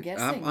 I'm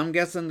guessing. I'm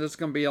guessing there's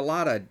going to be a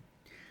lot of,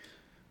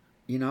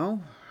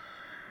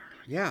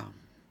 yeah.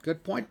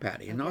 Good point,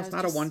 Patty. It's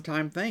not a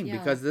one-time thing,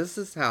 because this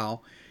is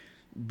how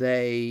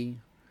they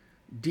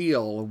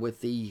deal with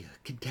the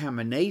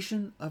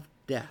contamination of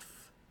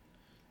death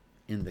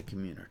in the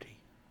community.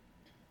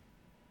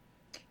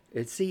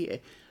 If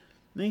you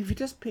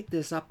just pick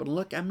this up and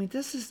look,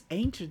 this is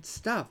ancient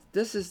stuff.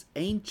 This is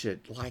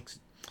ancient, like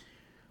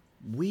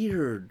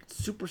weird,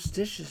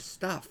 superstitious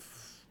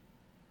stuff.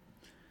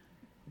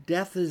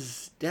 Death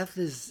is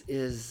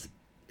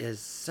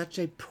such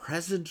a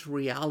present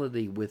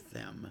reality with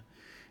them.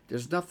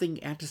 There's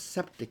nothing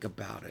antiseptic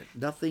about it.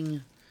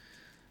 Nothing.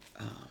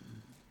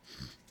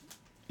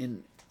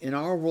 In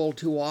our world,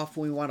 too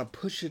often we want to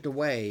push it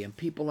away, and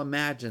people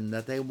imagine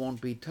that they won't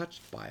be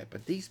touched by it.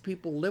 But these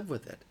people live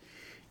with it,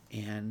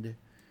 and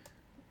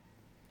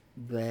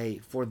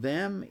for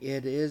them,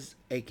 it is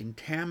a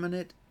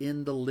contaminant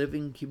in the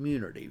living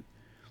community,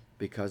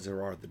 because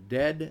there are the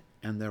dead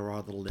and there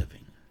are the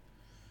living.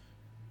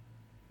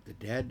 The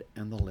dead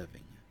and the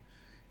living.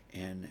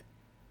 And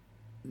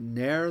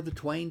ne'er the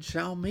twain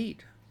shall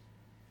meet.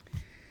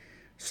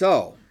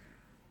 So,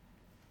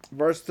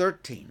 verse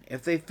 13,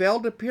 if they fail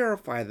to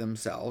purify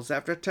themselves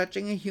after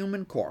touching a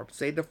human corpse,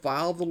 they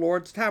defile the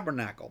Lord's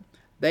tabernacle.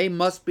 They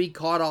must be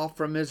cut off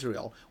from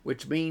Israel,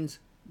 which means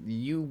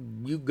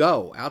you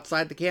go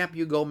outside the camp,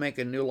 you go make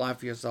a new life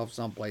for yourself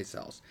someplace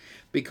else.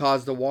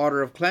 Because the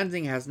water of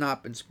cleansing has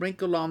not been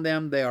sprinkled on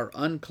them, they are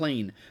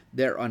unclean.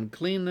 Their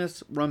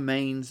uncleanness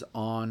remains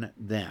on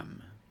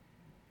them.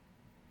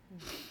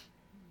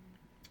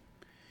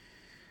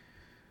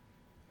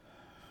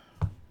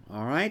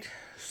 All right,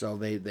 so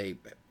they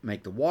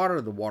make the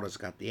water's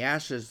got the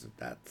ashes,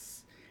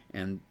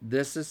 and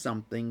this is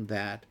something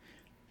that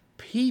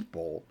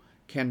people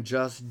can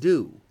just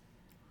do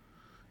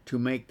to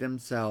make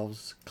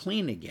themselves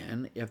clean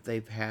again if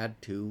they've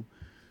had to,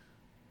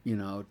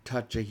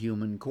 touch a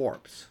human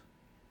corpse.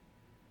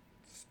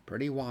 It's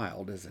pretty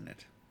wild, isn't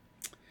it?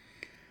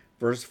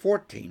 Verse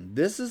 14,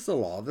 this is the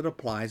law that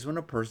applies when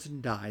a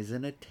person dies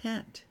in a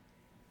tent.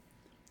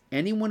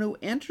 Anyone who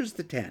enters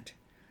the tent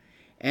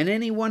and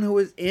anyone who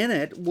is in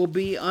it will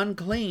be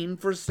unclean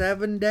for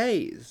 7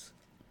 days.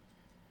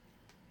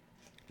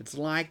 It's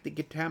like the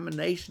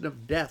contamination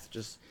of death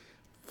just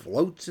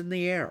floats in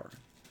the air.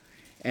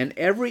 And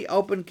every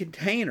open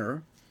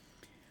container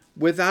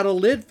without a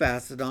lid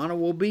fastened on it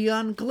will be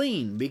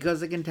unclean, because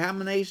the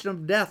contamination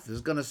of death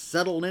is going to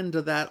settle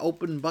into that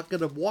open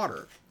bucket of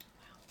water.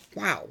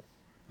 Wow.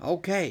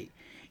 Okay.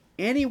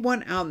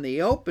 Anyone out in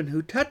the open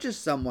who touches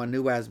someone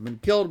who has been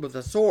killed with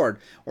a sword,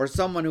 or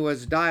someone who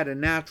has died a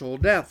natural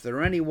death,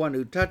 or anyone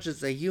who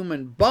touches a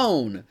human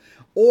bone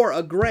or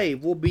a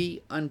grave will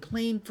be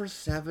unclean for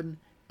 7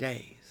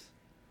 days.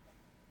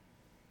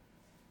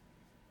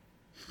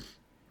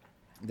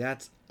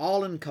 That's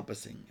all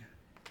encompassing.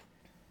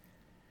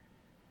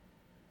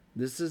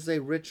 This is a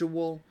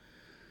ritual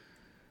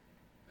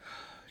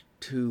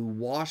to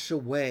wash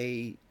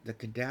away the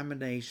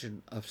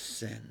contamination of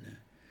sin,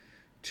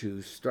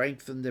 to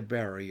strengthen the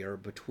barrier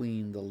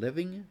between the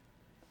living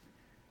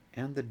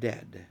and the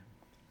dead.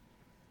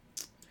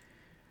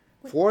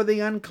 For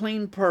the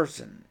unclean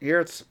person, here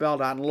it's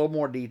spelled out in a little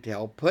more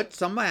detail, put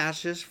some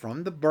ashes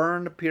from the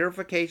burned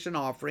purification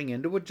offering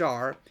into a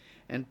jar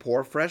and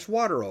pour fresh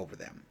water over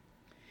them.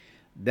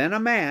 Then a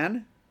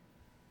man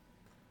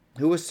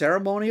who is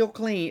ceremonial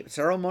clean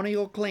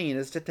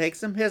is to take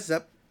some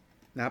hyssop,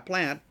 that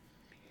plant,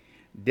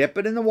 dip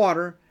it in the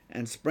water,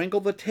 and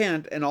sprinkle the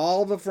tent and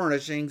all the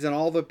furnishings and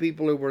all the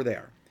people who were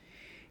there.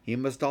 He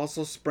must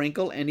also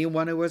sprinkle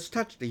anyone who has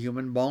touched a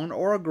human bone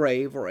or a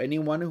grave, or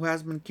anyone who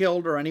has been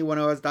killed, or anyone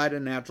who has died a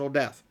natural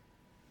death.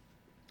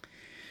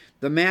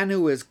 The man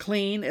who is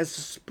clean is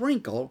to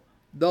sprinkle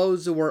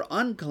those who are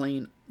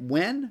unclean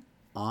when?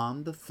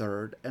 On the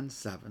 3rd and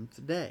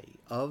 7th day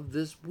of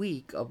this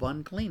week of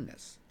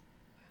uncleanness.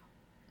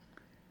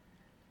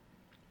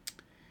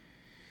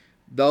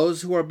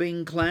 Those who are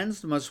being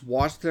cleansed must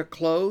wash their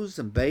clothes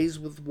and bathe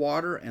with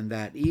water, and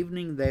that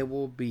evening they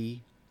will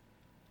be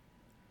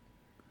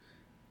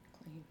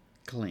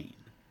clean.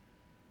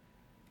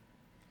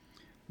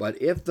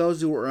 But if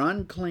those who are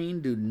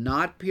unclean do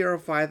not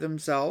purify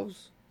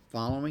themselves,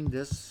 following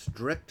this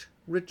strict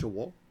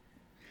ritual,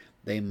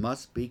 they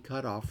must be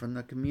cut off from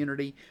the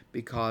community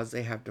because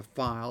they have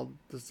defiled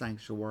the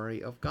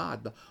sanctuary of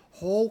God. The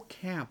whole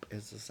camp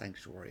is the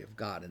sanctuary of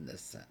God in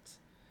this sense.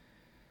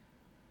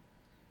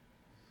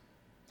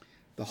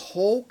 The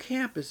whole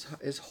camp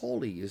is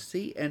holy, you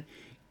see, and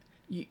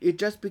it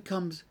just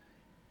becomes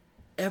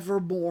ever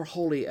more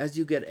holy as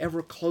you get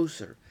ever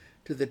closer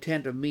to the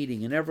tent of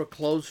meeting and ever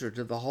closer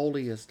to the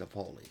holiest of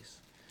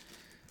holies.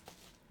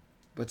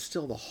 But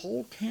still, the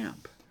whole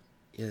camp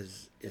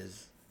is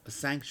a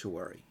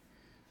sanctuary.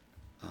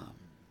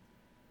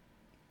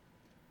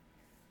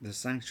 The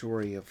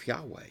sanctuary of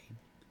Yahweh.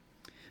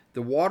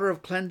 The water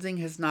of cleansing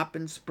has not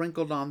been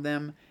sprinkled on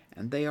them,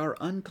 and they are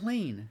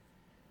unclean.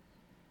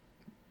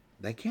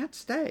 They can't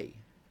stay.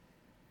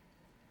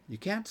 You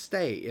can't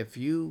stay if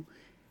you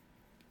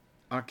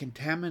are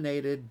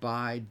contaminated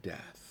by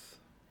death.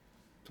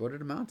 That's what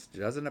it amounts to,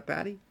 doesn't it,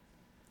 Patty?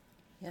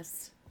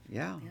 Yes.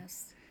 Yeah.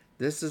 Yes.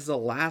 This is a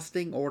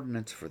lasting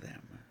ordinance for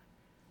them.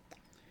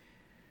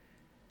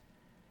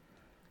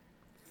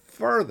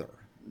 Further,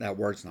 that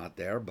word's not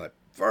there, but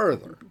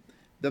further,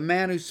 the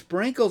man who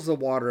sprinkles the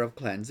water of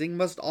cleansing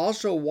must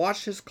also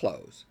wash his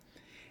clothes,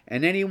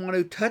 and anyone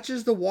who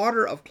touches the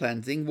water of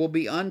cleansing will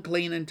be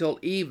unclean until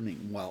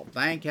evening. Well,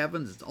 thank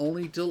heavens, it's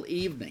only till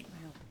evening.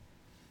 Wow.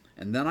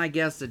 And then I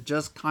guess it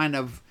just kind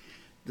of,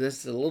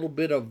 this a little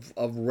bit of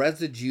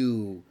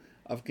residue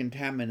of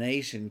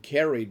contamination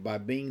carried by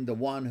being the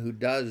one who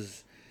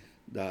does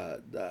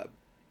the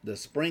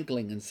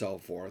sprinkling and so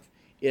forth,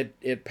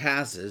 it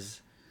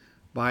passes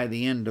by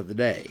the end of the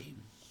day.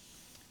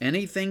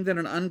 Anything that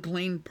an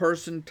unclean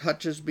person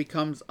touches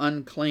becomes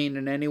unclean,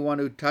 and anyone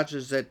who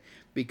touches it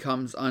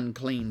becomes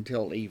unclean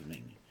till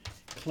evening.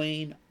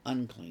 Clean,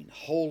 unclean.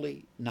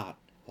 Holy, not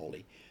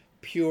holy.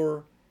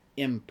 Pure,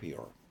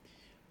 impure.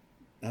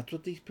 That's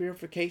what these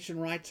purification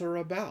rites are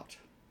about.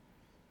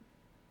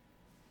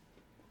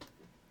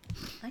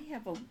 I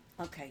have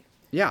okay.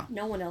 Yeah.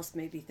 No one else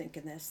may be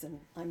thinking this, and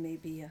I may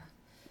be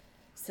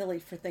silly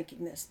for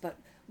thinking this, but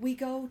we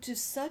go to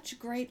such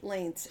great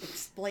lengths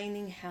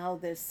explaining how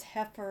this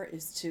heifer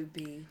is to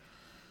be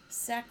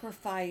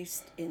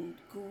sacrificed in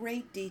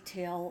great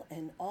detail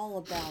and all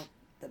about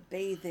the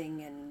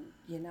bathing and,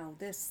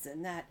 this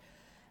and that.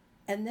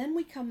 And then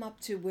we come up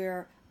to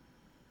where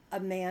a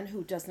man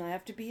who does not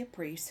have to be a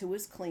priest, who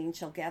is clean,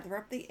 shall gather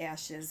up the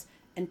ashes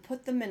and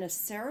put them in a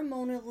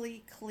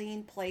ceremonially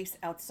clean place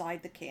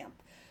outside the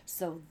camp.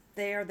 So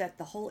there that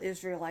the whole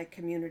Israelite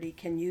community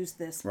can use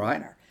this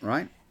water.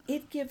 Right.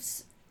 It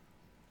gives,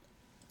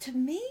 to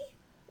me,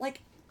 I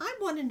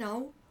want to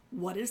know,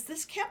 what is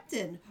this kept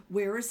in?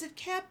 Where is it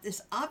kept?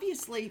 This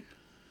obviously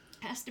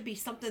has to be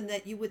something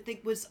that you would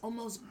think was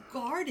almost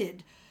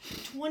guarded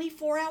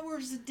 24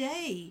 hours a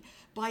day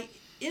by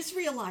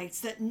Israelites,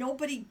 that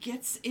nobody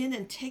gets in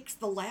and takes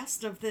the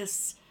last of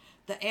the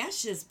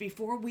ashes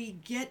before we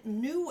get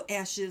new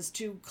ashes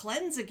to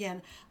cleanse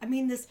again. I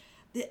mean,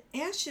 the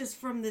ashes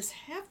from this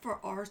heifer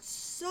are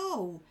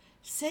so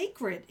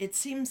sacred, it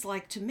seems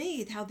like to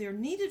me, how they're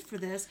needed for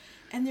this,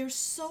 and there's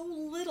so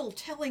little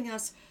telling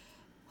us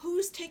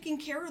who's taking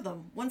care of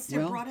them once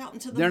they're brought out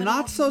into the they're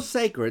not so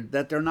sacred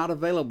that they're not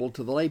available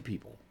to the lay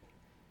people.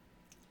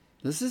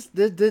 This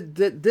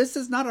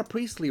is not a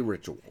priestly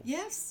ritual.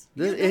 Yes.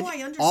 I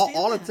understand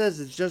all it says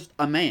is just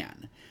a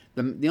man.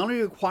 The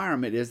only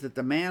requirement is that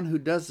the man who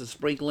does the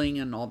sprinkling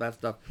and all that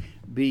stuff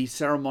be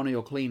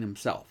ceremonial clean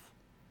himself.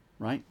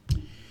 Right?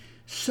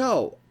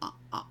 So,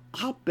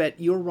 I'll bet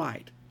you're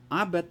right.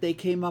 I bet they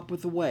came up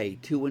with a way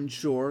to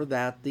ensure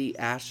that the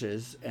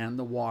ashes and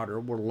the water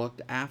were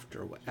looked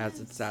after as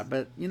it's said.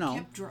 But,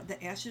 the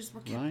ashes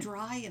were kept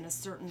dry in a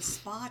certain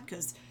spot,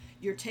 because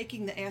you're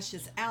taking the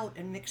ashes out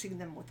and mixing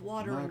them with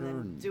water and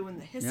then doing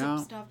the hyssop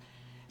stuff.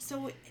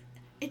 So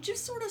it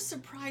just sort of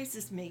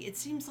surprises me. It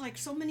seems like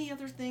so many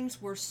other things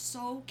we're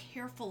so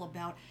careful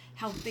about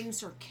how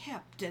things are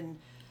kept and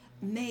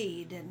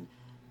made, and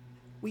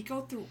we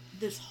go through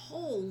this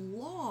whole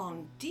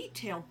long,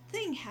 detailed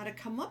thing how to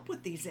come up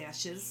with these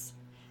ashes,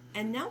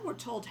 and now we're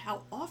told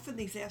how often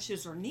these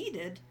ashes are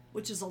needed,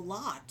 which is a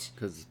lot.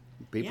 Because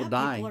people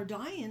die. People are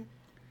dying.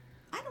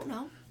 I don't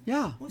know.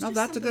 Yeah, no,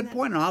 that's a good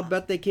point. And I'll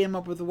bet they came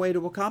up with a way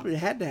to accomplish. They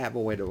had to have a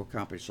way to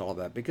accomplish all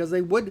that, because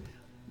they would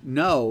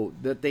know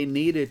that they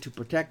needed to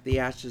protect the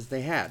ashes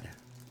they had,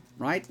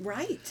 right?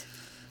 Right.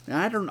 And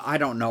I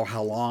don't know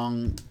how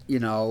long,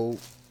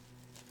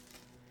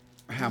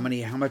 how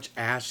much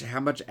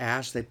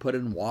ash they put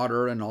in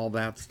water and all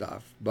that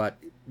stuff, but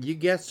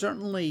you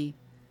certainly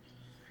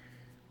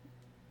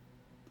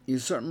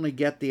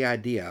get the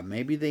idea.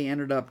 Maybe they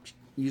ended up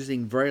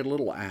using very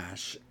little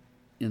ash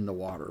in the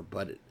water,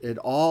 but it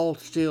all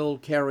still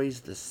carries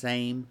the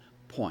same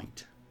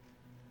point.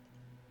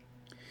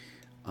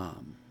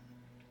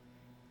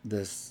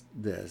 This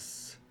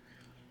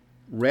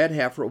red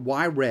heifer.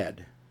 Why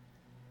red?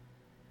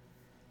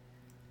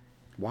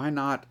 Why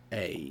not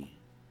a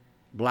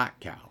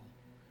black cow?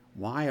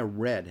 Why a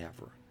red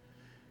heifer?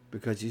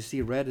 Because you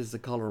see, red is the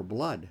color of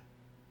blood.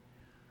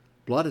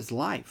 Blood is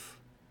life.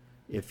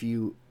 If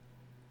you,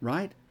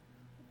 right?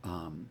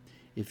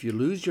 If you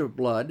lose your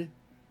blood,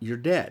 you're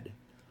dead.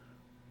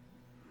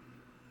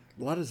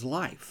 Blood is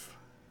life.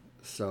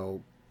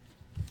 So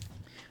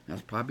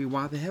that's probably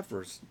why the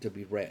heifer's to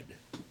be red.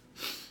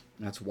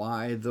 That's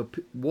why the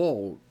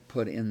wool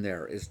put in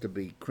there is to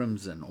be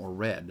crimson or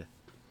red.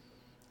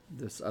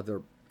 This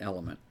other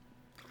element.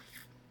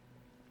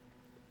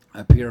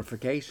 A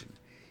purification.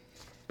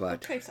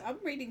 But okay, so I'm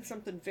reading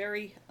something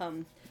very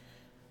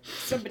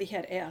somebody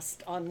had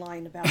asked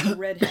online about the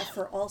red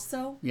heifer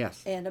also.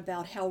 Yes. And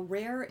about how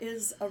rare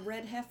is a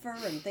red heifer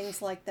and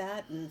things like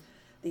that. And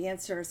the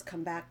answer has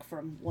come back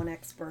from one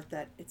expert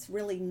that it's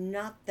really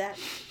not that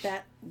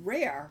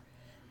rare.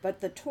 But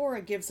the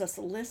Torah gives us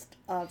a list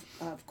of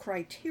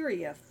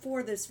criteria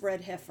for this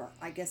red heifer.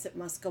 I guess it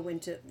must go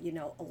into,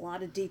 a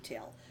lot of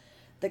detail.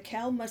 The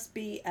cow must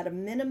be at a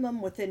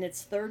minimum within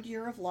its 3rd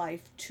year of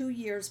life, 2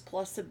 years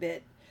plus a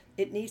bit.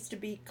 It needs to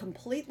be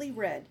completely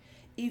red.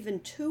 Even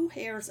 2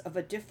 hairs of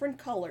a different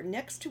color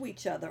next to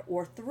each other,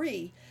 or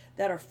 3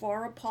 that are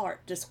far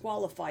apart,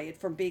 disqualify it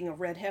from being a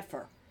red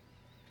heifer.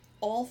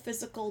 All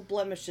physical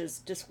blemishes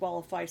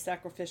disqualify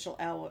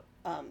sacrificial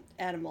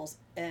animals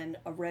and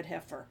a red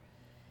heifer.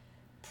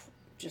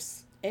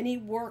 Just any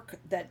work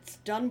that's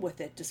done with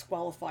it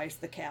disqualifies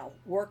the cow.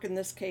 Work in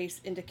this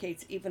case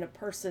indicates even a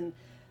person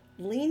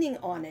leaning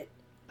on it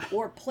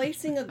or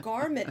placing a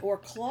garment or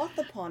cloth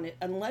upon it,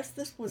 unless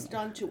this was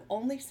done to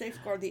only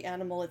safeguard the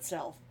animal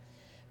itself.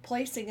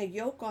 Placing a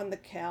yoke on the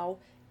cow,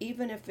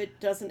 even if it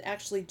doesn't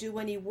actually do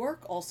any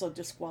work, also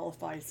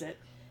disqualifies it.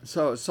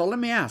 So let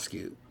me ask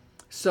you.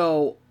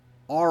 So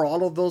are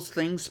all of those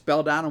things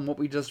spelled out in what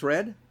we just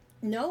read?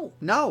 No.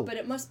 No. But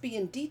it must be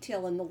in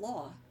detail in the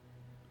law.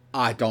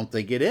 I don't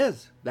think it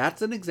is.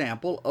 That's an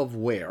example of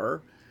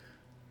where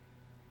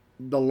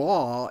the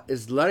law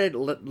is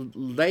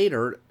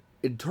later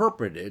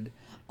interpreted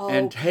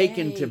and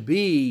taken to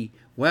be,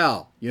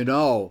 well,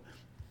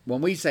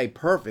 when we say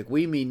perfect,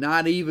 we mean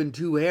not even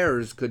 2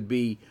 hairs could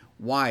be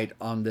white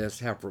on this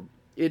heifer.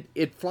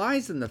 It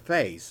flies in the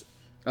face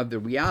of the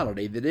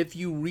reality that if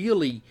you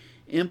really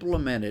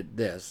implemented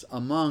this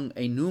among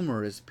a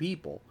numerous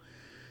people,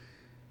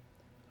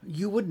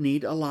 you would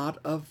need a lot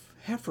of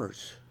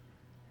heifers.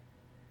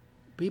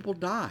 People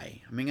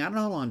die. I mean, I don't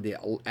know how long the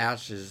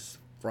ashes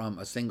from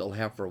a single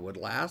heifer would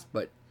last,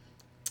 but,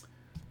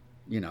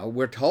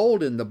 we're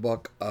told in the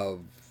book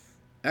of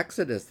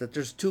Exodus that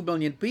there's 2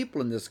 million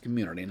people in this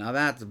community. Now,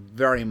 that's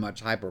very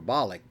much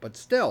hyperbolic, but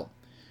still,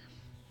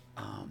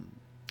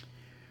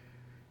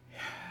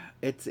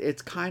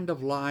 it's kind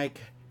of like,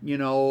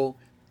 they're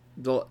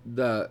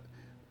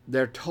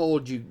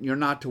told you're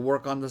not to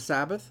work on the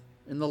Sabbath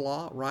in the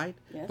law, right?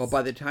 Yes. But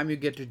by the time you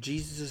get to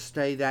Jesus'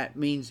 day, that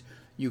means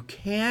you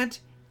can't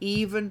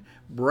even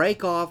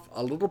break off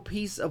a little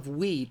piece of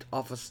wheat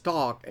off a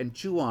stalk and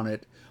chew on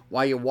it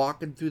while you're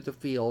walking through the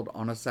field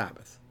on a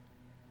Sabbath.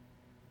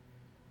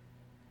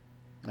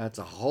 That's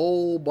a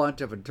whole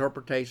bunch of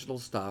interpretational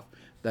stuff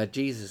that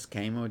Jesus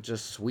came and was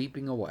just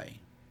sweeping away.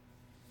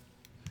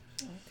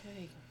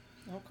 Okay.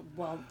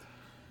 Well,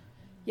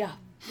 yeah,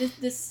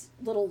 this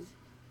little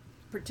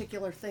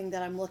particular thing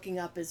that I'm looking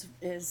up is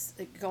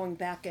going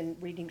back and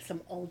reading some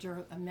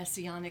older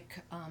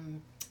messianic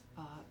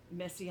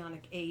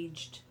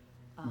aged.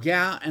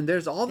 Yeah, and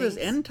there's all things.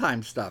 this end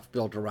time stuff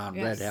built around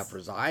red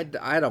heifers. I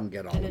don't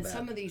get all of that. And in that.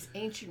 some of these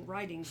ancient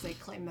writings, they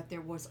claim that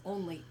there was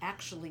only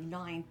actually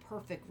 9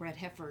 perfect red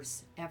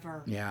heifers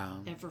ever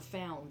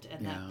found,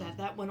 and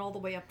that went all the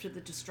way up to the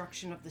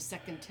destruction of the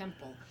Second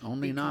Temple.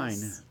 Only 9.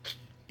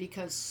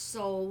 Because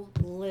so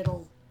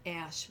little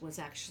ash was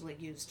actually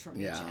used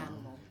from each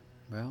animal.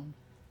 Well,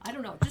 I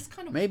don't know, just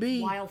kind of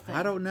maybe wild thing.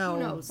 I don't know.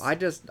 Who knows? I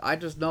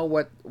just know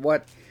what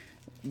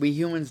we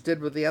humans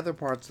did with the other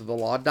parts of the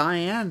law.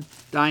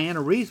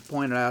 Diana Reese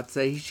pointed out,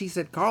 she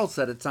said Carl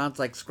said it sounds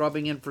like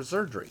scrubbing in for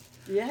surgery.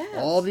 Yeah.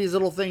 All these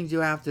little things you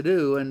have to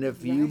do, and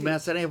if you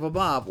mess any of them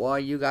up, well,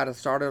 you got to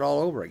start it all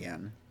over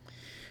again.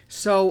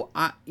 So,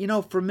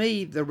 for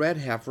me, the red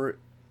heifer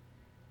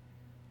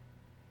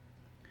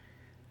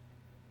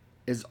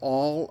is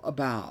all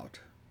about.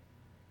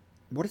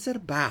 What is it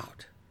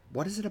about?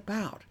 What is it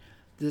about?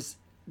 These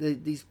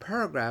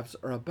paragraphs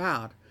are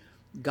about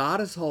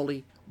God is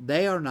holy,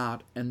 they are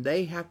not, and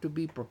they have to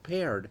be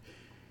prepared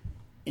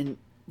in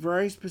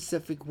very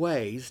specific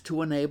ways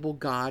to enable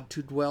God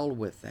to dwell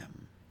with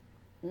them.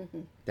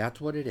 Mm-hmm.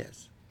 That's what it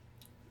is.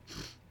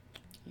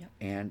 Yep.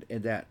 And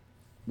that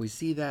we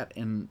see that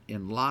in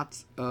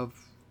lots of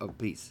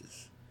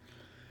pieces.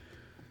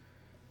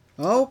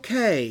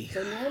 Okay.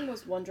 So Norm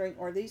was wondering,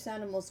 are these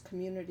animals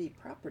community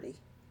property?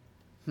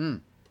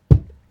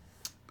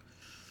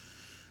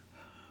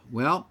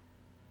 Well,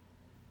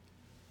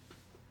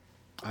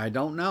 I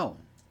don't know.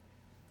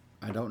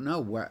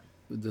 What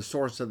the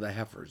source of the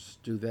heifers.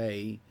 Do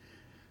they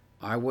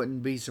I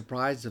wouldn't be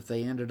surprised if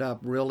they ended up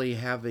really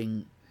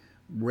having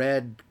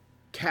red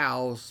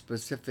cow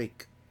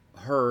specific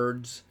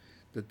herds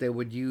that they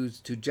would use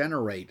to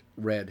generate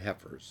red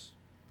heifers.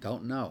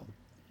 Don't know.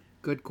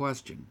 Good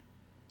question.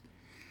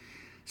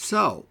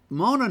 So,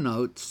 Mona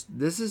notes,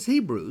 this is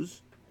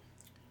Hebrews,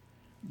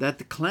 that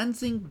the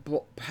cleansing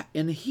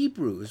in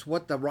Hebrews,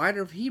 what the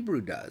writer of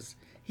Hebrews does,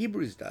 he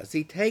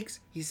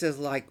says,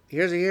 like,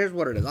 here's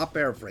what it is. I'll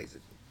paraphrase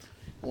it.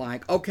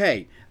 Like,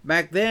 okay,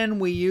 back then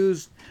we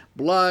used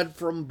blood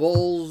from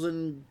bulls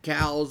and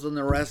cows and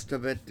the rest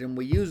of it, and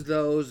we used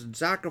those and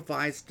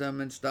sacrificed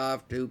them and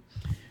stuff to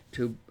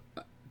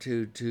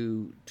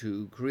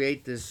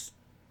create this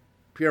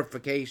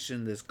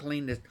purification, this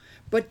cleanness.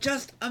 But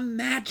just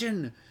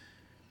imagine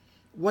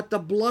what the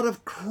blood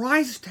of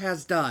Christ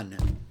has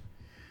done.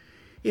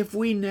 If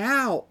we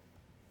now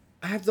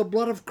have the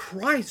blood of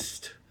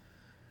Christ,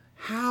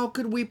 how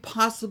could we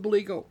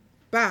possibly go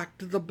back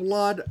to the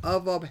blood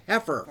of a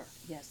heifer?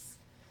 Yes.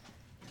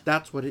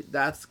 That's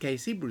the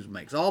case Hebrews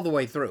makes all the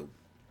way through.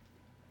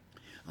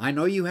 I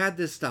know you had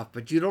this stuff,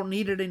 but you don't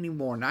need it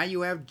anymore. Now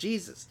you have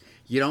Jesus.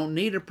 You don't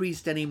need a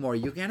priest anymore.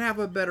 You can't have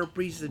a better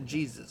priest than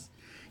Jesus.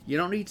 You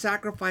don't need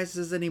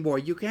sacrifices anymore.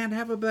 You can't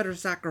have a better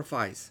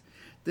sacrifice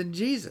than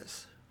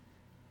Jesus.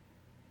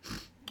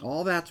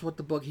 All that's what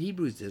the book of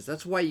Hebrews is.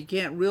 That's why you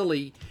can't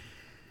really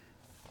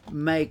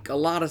make a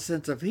lot of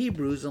sense of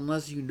Hebrews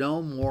unless you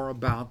know more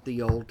about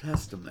the Old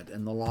Testament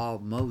and the law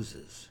of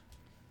Moses.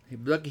 The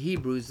book of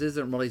Hebrews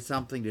isn't really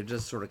something to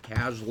just sort of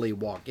casually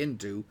walk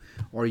into,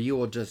 or you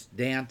will just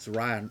dance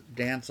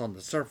on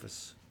the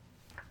surface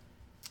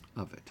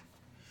of it.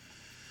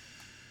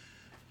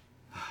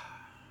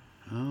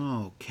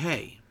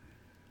 Okay.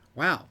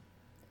 Wow.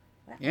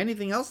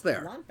 Anything else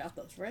there? A lot about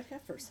those red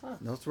heifers, huh?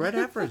 Those red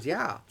heifers,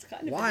 yeah. It's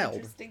kind of wild. An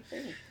interesting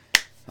thing.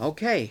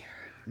 Okay.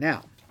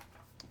 Now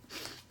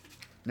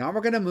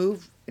we're going to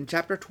move in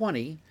chapter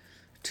 20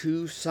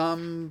 to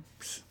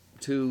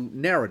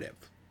narrative,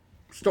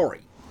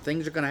 story.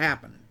 Things are going to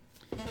happen.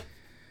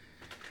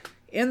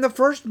 In the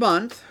first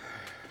month,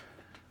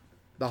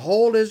 the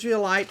whole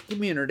Israelite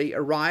community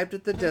arrived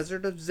at the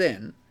desert of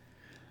Zin,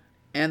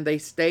 and they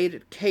stayed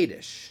at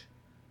Kadesh.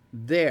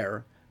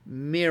 There,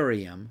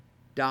 Miriam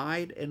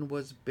died and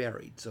was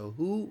buried. So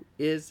who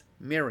is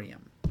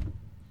Miriam?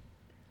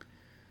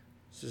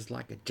 This is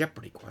like a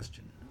Jeopardy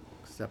question,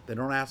 except they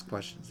don't ask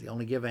questions. They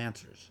only give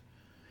answers.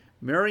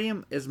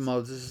 Miriam is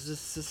Moses'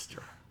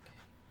 sister.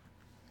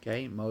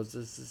 Okay,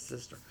 Moses'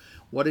 sister.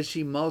 What is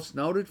she most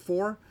noted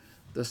for?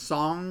 The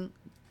song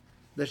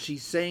that she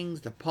sings,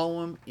 the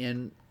poem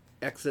in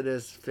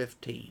Exodus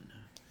 15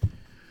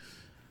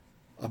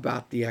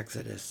 about the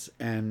Exodus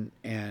and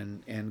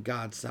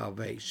God's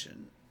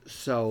salvation.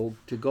 So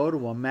to go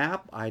to a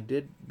map, I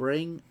did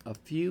bring a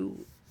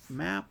few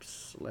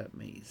maps. Let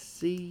me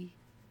see.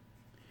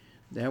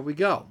 There we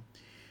go.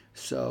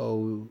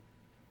 So,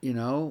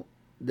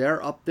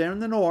 they're up there in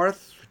the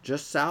north,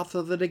 just south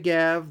of the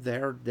Negev.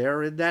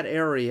 They're in that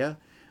area,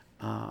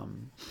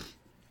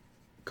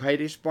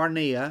 Kadesh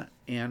Barnea,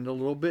 and a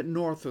little bit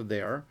north of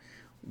there,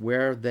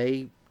 where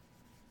they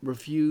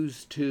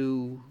refuse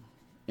to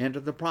enter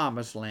the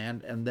Promised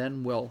Land, and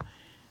then will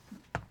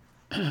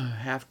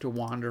have to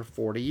wander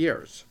 40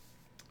 years.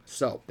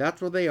 So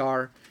that's where they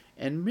are.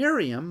 And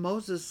Miriam,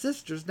 Moses'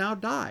 sister's now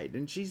died,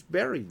 and she's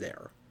buried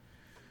there.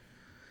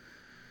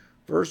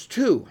 Verse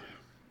 2.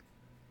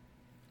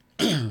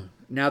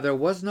 Now there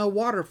was no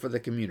water for the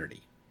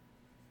community,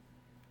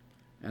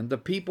 and the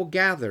people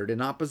gathered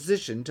in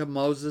opposition to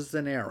Moses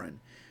and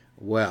Aaron.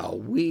 Well,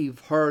 we've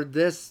heard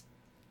this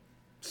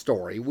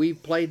story.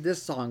 We've played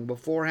this song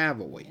before,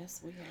 haven't we?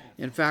 Yes, we have.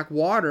 In fact,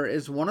 water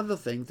is one of the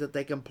things that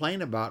they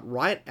complain about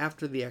right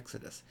after the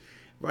Exodus.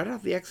 Right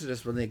after the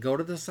Exodus, when they go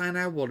to the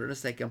Sinai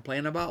wilderness, they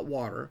complain about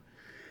water,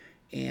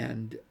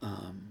 and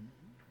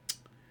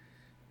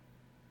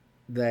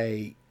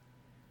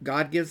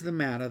God gives them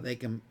manna. They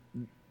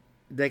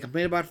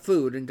complain about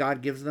food, and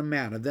God gives them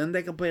manna. Then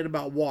they complain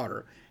about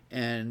water,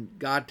 and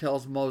God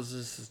tells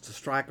Moses to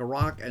strike a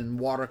rock, and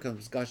water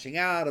comes gushing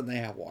out, and they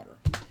have water.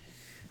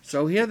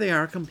 So here they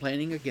are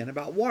complaining again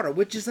about water,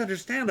 which is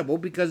understandable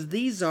because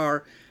these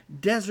are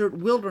desert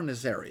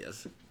wilderness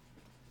areas.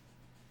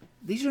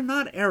 These are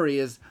not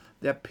areas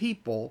that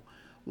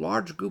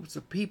large groups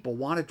of people,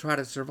 want to try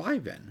to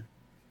survive in.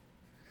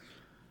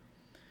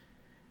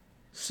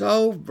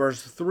 So,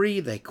 verse 3,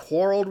 they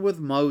quarreled with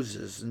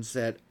Moses and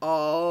said,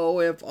 "Oh,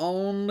 if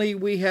only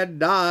we had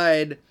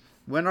died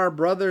when our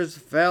brothers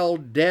fell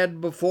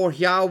dead before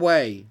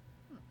Yahweh.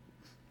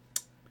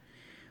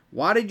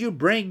 Why did you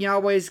bring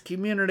Yahweh's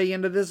community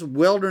into this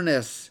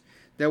wilderness,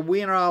 that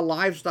we and our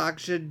livestock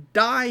should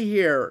die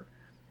here?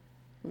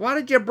 Why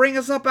did you bring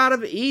us up out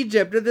of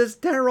Egypt to this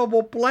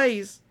terrible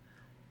place?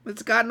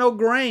 It's got no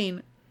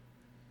grain.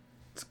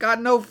 It's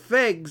got no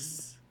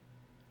figs.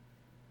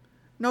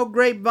 No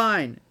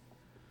grapevine.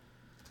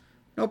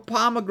 No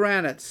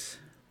pomegranates.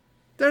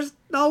 There's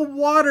no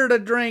water to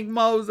drink,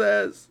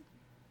 Moses."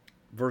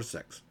 Verse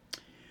 6.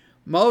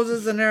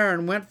 Moses and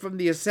Aaron went from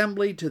the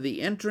assembly to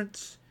the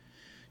entrance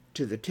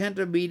to the tent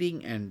of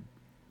meeting and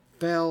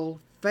fell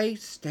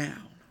face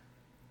down.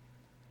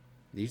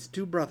 These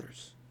two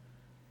brothers,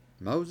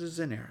 Moses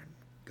and Aaron,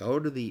 go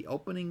to the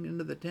opening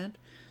into the tent.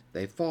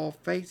 They fall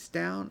face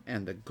down,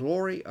 and the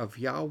glory of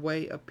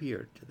Yahweh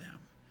appeared to them.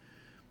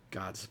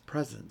 God's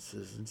presence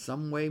is in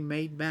some way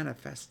made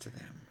manifest to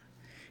them.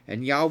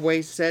 And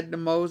Yahweh said to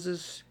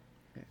Moses,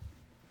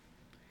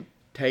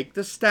 take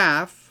the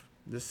staff.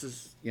 This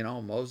is,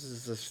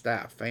 Moses'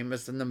 staff,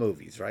 famous in the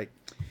movies, right?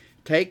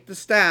 Take the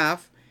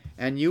staff,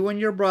 and you and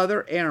your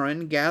brother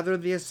Aaron gather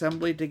the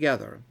assembly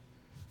together.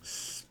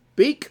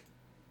 Speak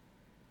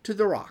to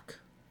the rock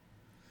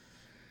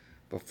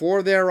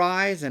before their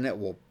eyes, and it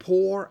will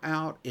pour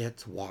out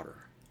its water.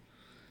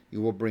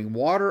 You will bring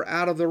water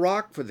out of the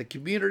rock for the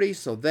community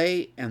so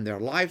they and their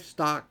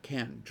livestock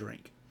can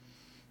drink.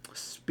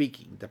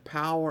 Speaking, the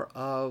power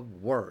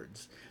of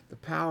words, the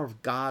power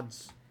of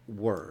God's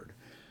word.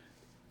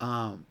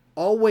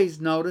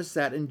 Always notice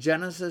that in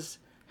Genesis,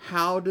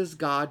 how does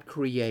God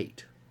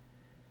create?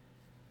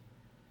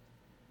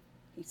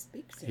 He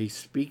speaks it. He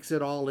speaks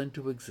it all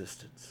into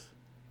existence.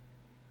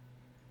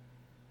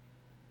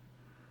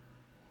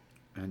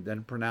 And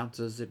then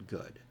pronounces it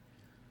good.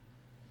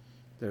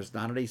 There's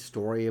not any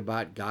story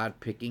about God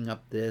picking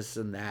up this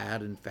and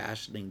that and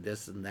fashioning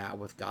this and that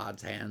with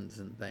God's hands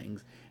and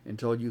things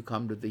until you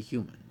come to the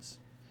humans.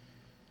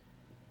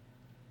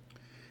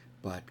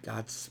 But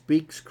God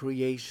speaks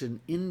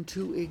creation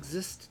into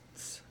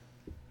existence.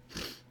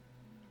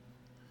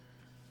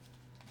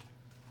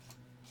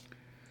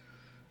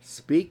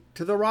 Speak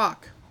to the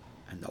rock,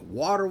 and the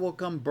water will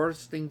come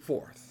bursting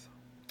forth.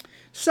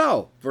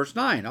 So, verse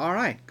 9, all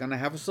right, going to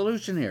have a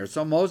solution here.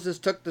 So Moses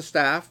took the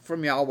staff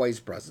from Yahweh's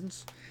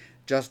presence,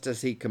 just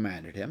as he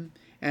commanded him,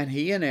 and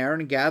he and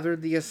Aaron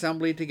gathered the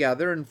assembly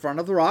together in front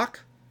of the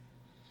rock.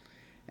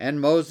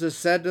 And Moses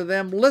said to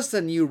them,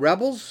 listen, you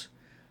rebels,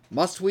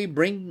 must we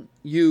bring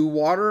you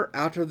water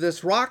out of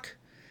this rock?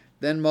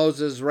 Then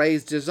Moses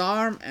raised his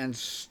arm and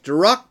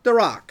struck the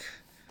rock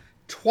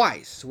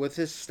twice with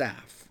his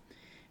staff,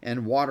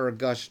 and water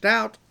gushed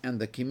out, and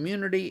the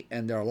community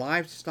and their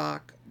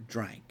livestock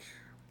drank.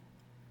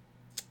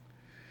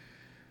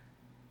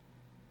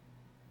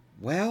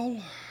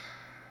 Well,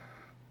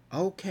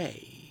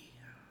 okay.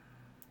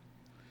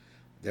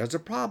 There's a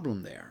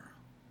problem there.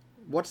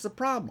 What's the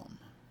problem?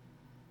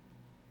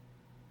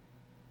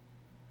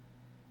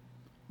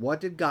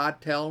 What did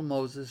God tell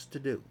Moses to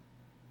do?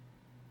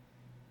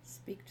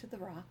 Speak to the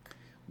rock.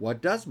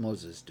 What does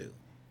Moses do?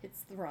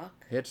 Hits the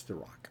rock. Hits the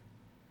rock.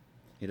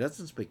 He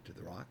doesn't speak to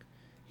the rock.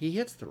 He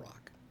hits the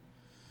rock.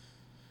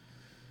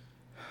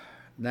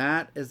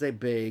 That is a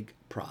big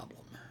problem.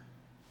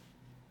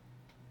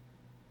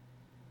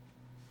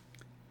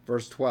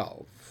 Verse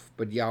 12,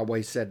 but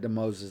Yahweh said to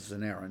Moses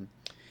and Aaron,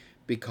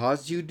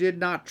 because you did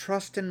not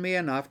trust in me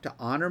enough to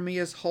honor me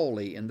as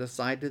holy in the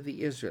sight of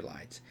the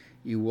Israelites,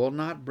 you will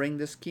not bring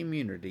this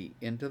community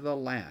into the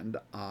land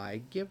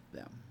I give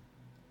them.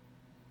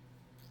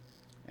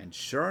 And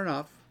sure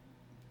enough,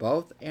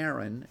 both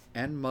Aaron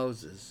and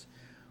Moses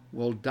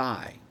will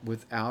die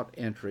without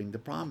entering the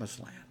promised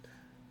land.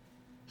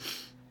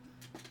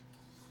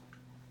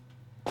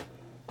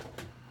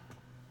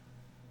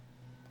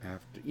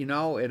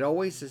 It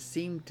always has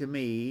seemed to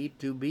me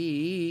to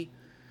be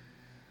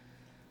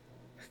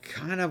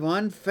kind of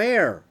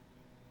unfair.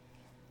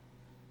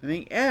 I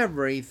mean,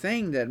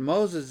 everything that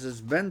Moses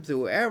has been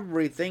through,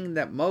 everything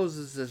that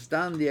Moses has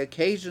done, the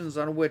occasions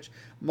on which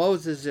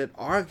Moses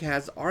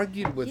has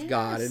argued with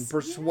God and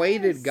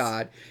persuaded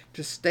God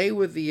to stay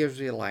with the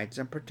Israelites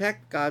and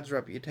protect God's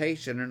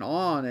reputation, and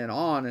on, and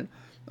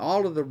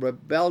all of the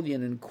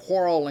rebellion and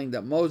quarreling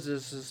that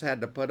Moses has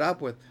had to put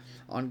up with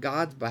on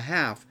God's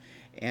behalf.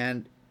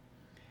 And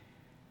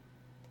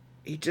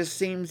he just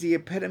seems the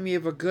epitome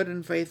of a good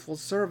and faithful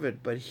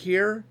servant. But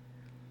here,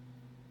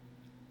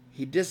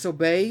 he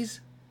disobeys.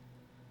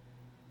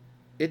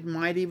 It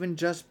might even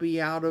just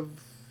be out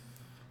of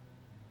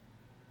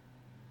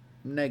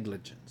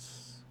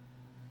negligence,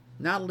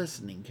 not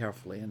listening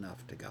carefully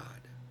enough to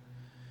God.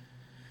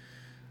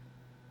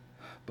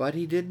 But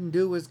he didn't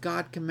do as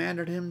God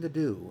commanded him to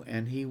do,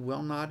 and he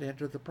will not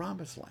enter the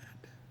promised land.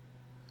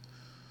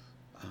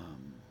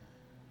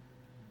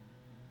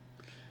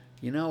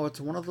 It's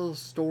one of those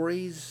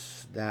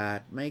stories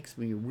that makes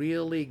me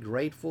really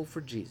grateful for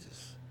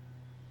Jesus.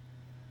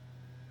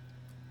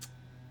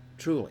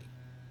 Truly.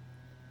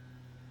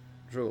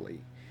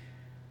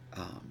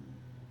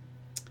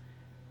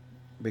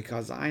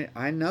 Because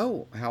I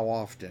know how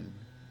often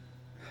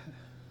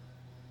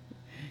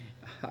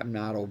I'm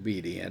not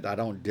obedient. I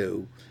don't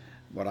do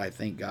what I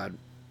think God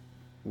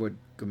would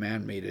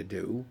command me to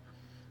do.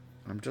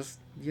 I'm just,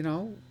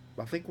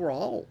 I think we're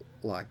all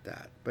like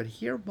that. But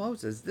here,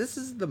 Moses, this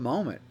is the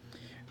moment.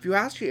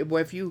 Once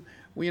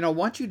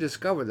you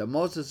discover that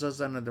Moses is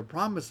under the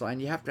promised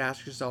land, you have to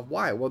ask yourself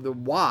why. Well,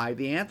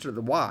 the answer to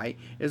the why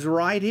is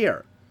right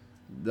here.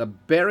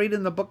 Buried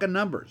in the book of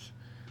Numbers,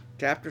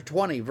 chapter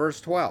 20,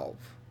 verse 12.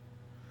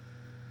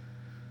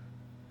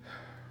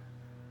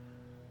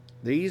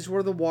 These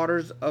were the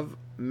waters of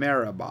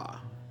Meribah.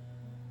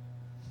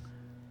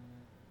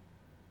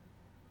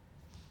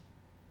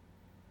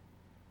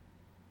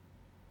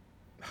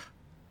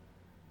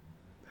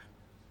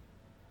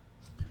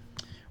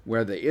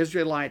 where the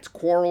Israelites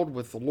quarreled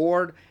with the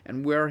Lord,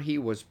 and where he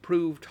was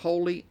proved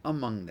holy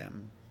among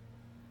them.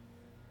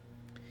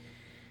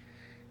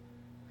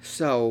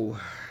 So,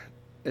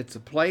 it's a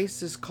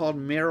place that's called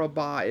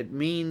Meribah. It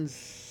means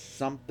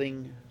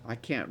something. I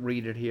can't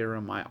read it here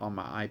on my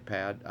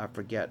iPad. I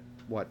forget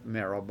what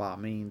Meribah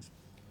means.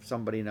 If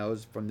somebody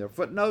knows from their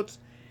footnotes,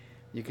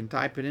 you can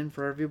type it in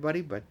for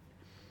everybody, but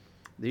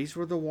these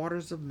were the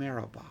waters of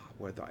Meribah,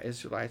 where the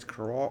Israelites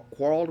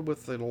quarreled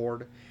with the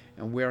Lord,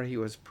 and where he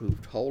was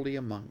proved holy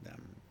among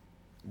them.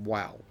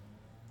 Wow.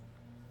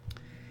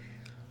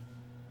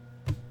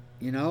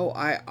 You know,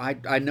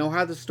 I know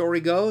how the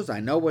story goes.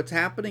 I know what's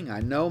happening. I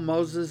know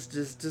Moses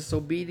is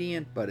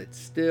disobedient, but it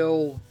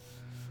still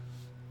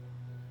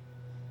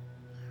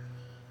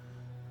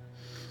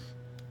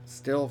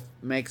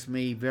makes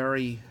me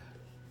very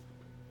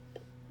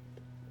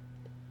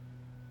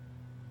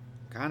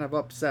kind of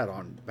upset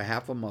on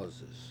behalf of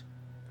Moses.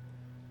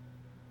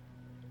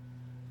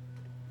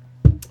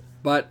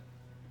 But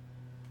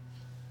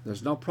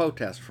there's no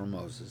protest from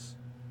Moses.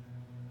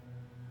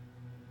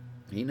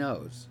 He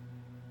knows.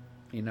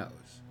 He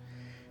knows.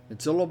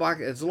 It's a little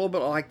bit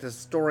like the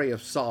story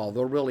of Saul.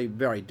 They're really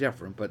very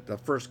different, but the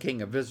first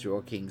king of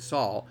Israel, King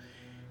Saul,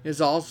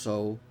 is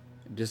also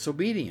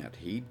disobedient.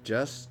 He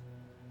just,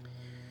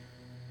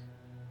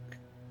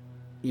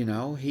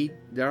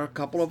 there are a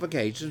couple of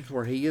occasions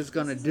where he is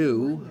going to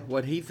do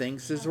what he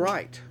thinks is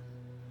right.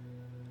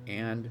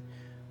 And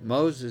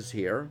Moses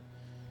here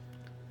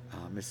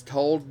is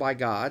told by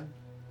God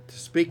to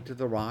speak to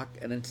the rock,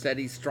 and instead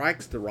he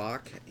strikes the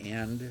rock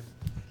and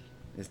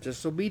is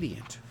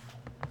disobedient.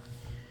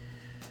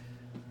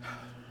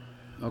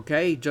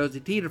 Okay,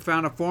 Josie Teeter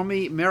found it for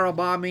me.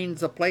 Meribah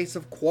means a place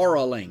of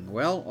quarreling.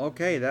 Well,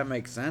 okay, that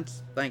makes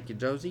sense. Thank you,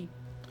 Josie.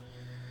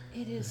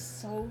 It is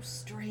so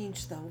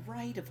strange, though,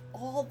 right? Of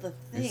all the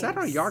things. Is that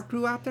our yard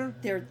crew out there?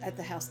 They're at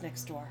the house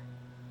next door.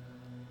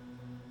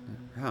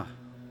 Huh.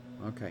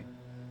 Okay.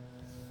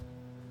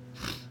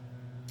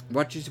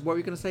 What were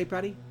you going to say,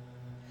 Patty?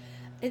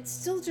 It's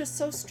still just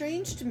so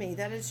strange to me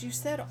that, as you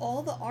said,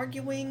 all the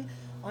arguing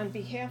on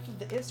behalf of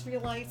the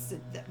Israelites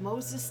that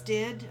Moses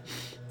did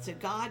to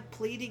God,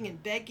 pleading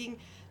and begging,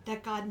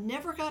 that God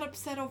never got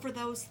upset over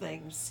those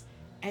things.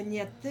 And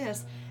yet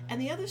this, and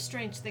the other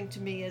strange thing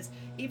to me is,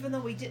 even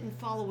though he didn't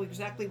follow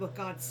exactly what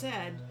God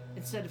said,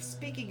 instead of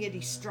speaking it, he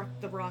struck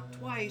the rock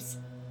twice,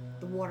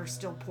 the water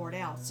still poured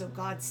out. So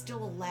God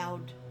still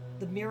allowed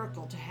the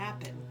miracle to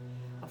happen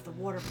of the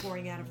water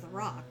pouring out of the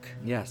rock.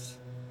 Yes.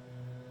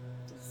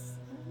 I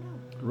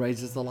don't know.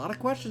 Raises a lot of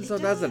questions, though,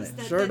 doesn't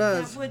it? Sure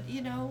does. That would,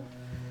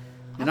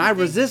 and I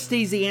resist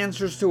easy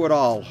answers to it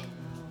all.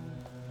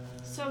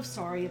 So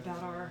sorry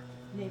about our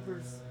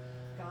neighbor's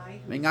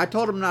guy. I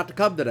told him not to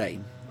come today.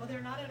 Well,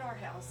 they're not at our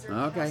house. They're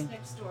at the house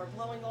next door,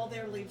 blowing all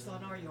their leaves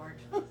on our yard.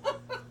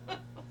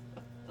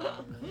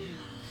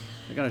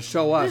 They're going to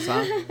show us,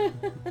 huh?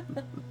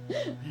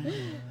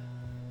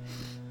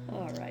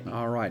 All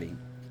righty.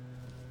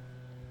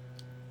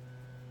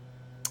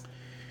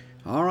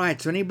 All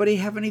right, so anybody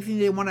have anything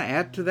they want to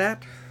add to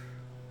that?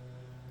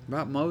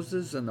 About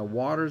Moses and the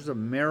waters of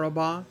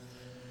Meribah?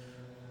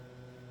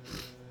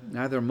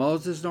 Neither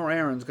Moses nor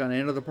Aaron's going to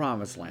enter the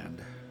promised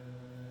land.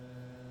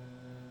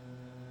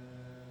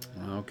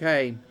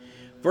 Okay.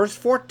 Verse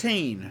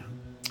 14.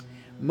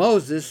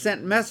 Moses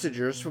sent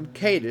messengers from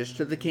Kadesh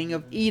to the king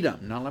of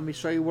Edom. Now let me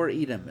show you where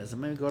Edom is.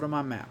 I'm going to go to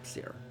my maps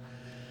here.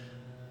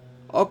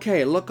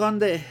 Okay, look on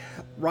the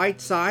right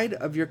side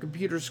of your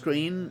computer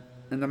screen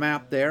in the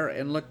map there,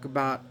 and look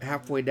about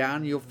halfway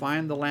down. You'll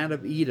find the land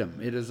of Edom.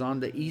 It is on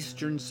the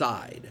eastern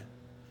side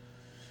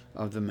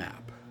of the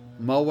map.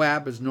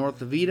 Moab is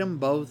north of Edom.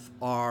 Both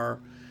are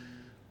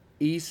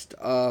east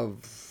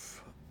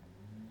of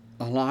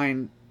a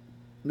line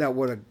that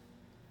would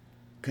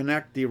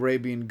connect the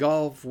Arabian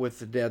Gulf with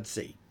the Dead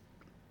Sea.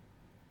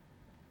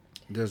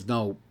 There's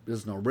no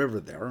river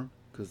there,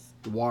 because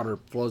the water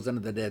flows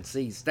into the Dead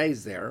Sea,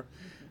 stays there,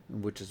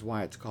 which is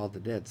why it's called the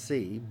Dead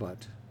Sea.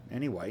 But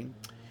anyway,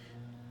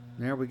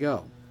 there we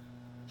go.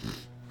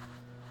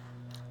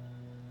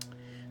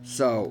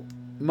 So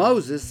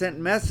Moses sent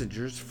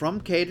messengers from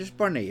Kadesh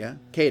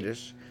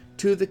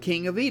to the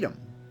king of Edom,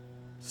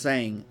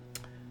 saying,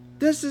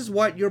 "This is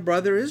what your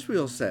brother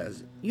Israel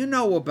says. You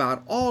know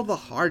about all the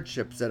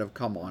hardships that have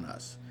come on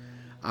us.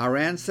 Our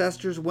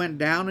ancestors went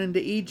down into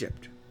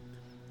Egypt,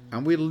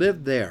 and we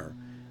lived there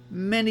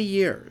many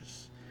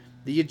years.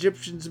 The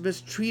Egyptians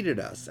mistreated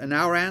us and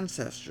our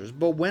ancestors,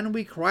 but when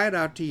we cried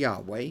out to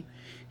Yahweh,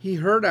 he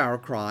heard our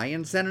cry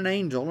and sent an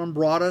angel and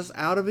brought us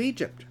out of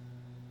Egypt.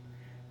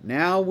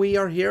 Now we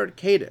are here at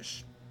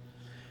Kadesh,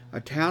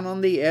 a town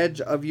on the edge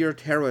of your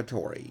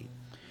territory.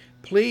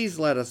 Please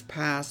let us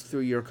pass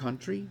through your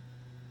country.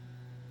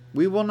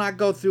 We will not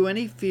go through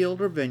any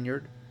field or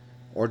vineyard,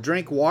 or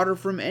drink water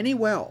from any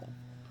well.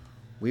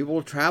 We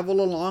will travel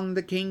along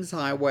the king's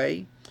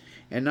highway,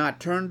 and not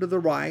turn to the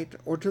right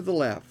or to the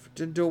left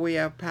until we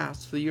have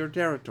passed through your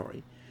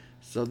territory."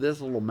 So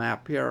this little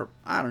map here,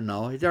 I don't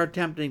know, they're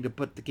attempting to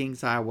put the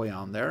king's highway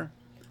on there.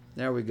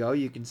 There we go.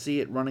 You can see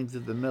it running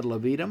through the middle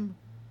of Edom.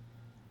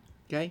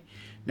 Okay.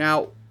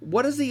 Now,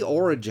 what is the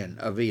origin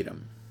of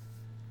Edom?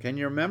 Can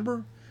you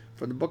remember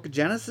from the book of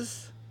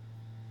Genesis?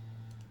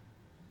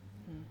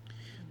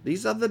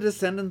 These are the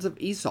descendants of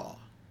Esau.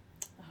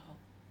 Oh,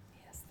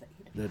 yes,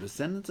 the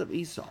descendants of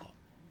Esau.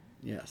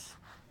 Yes.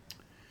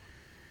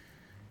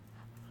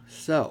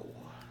 So,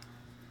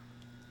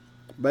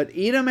 but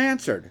Edom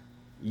answered,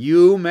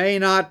 "You may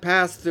not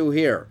pass through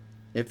here.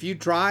 If you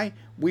try,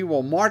 we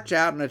will march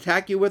out and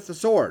attack you with the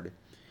sword."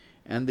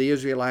 And the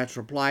Israelites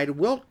replied,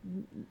 We'll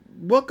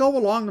go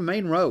along the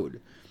main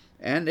road,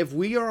 and if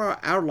we or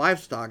our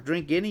livestock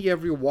drink any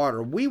of your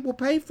water, we will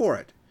pay for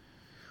it.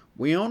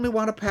 We only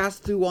want to pass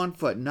through on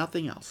foot,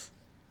 nothing else.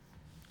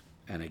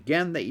 And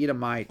again the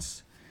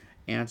Edomites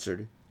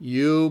answered,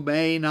 "You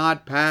may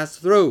not pass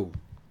through."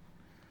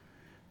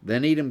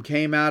 Then Edom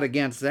came out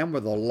against them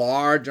with a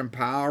large and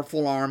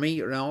powerful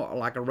army,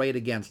 like arrayed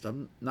against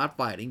them, not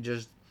fighting,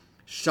 just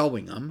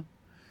showing them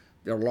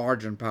their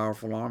large and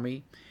powerful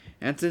army.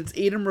 And since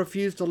Edom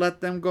refused to let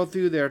them go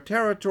through their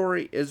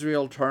territory,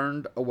 Israel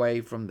turned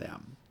away from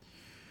them.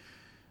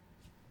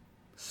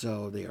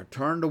 So they are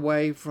turned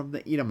away from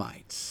the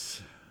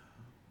Edomites.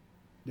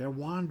 They're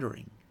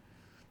wandering.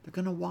 They're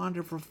going to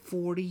wander for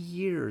 40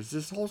 years.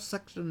 This whole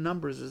section of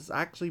Numbers is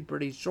actually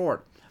pretty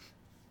short,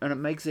 and it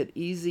makes it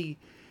easy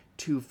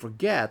to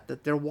forget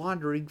that they're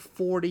wandering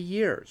 40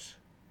 years.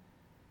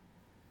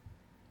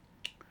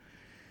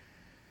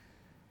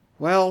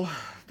 Well,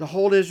 the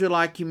whole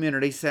Israelite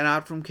community set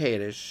out from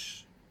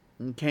Kadesh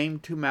and came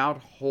to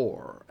Mount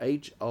Hor,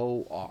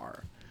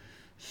 H-O-R.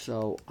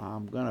 So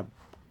I'm going to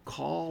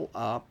call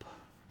up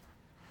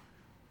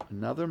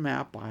another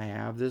map I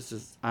have. This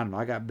is, I don't know,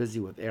 I got busy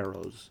with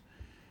arrows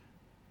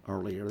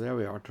earlier. There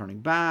we are, turning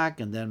back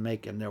and then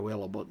making their way a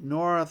little bit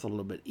north, a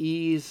little bit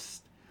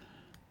east.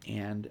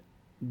 And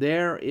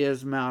there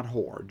is Mount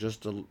Hor,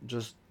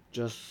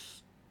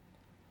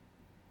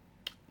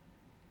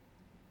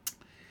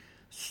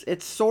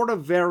 it's sort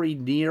of very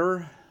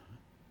near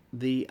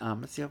the,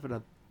 let's see if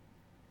it,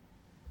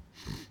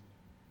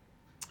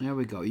 there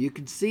we go. You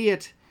can see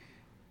it,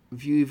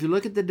 if you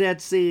look at the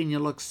Dead Sea and you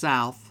look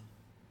south,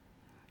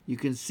 you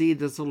can see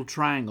this little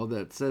triangle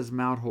that says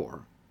Mount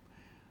Hor,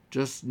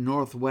 just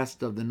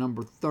northwest of the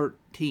number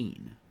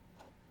 13.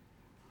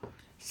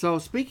 So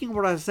speaking of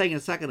what I was saying a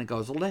second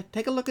ago, so let's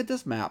take a look at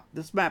this map.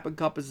 This map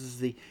encompasses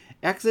the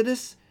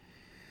Exodus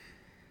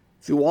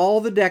through all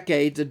the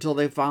decades until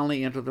they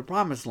finally enter the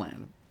Promised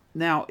Land.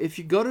 Now, if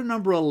you go to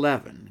number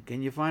 11,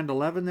 can you find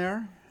 11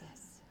 there?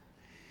 Yes.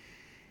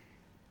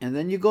 And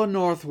then you go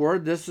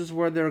northward. This is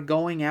where they're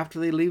going after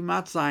they leave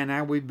Mount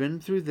Sinai. We've been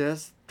through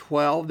this.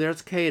 12,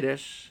 there's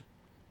Kadesh.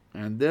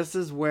 And this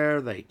is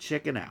where they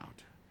chicken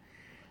out.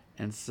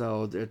 And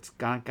so it's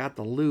got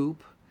the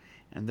loop.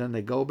 And then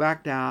they go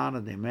back down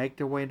and they make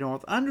their way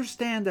north.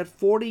 Understand that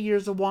 40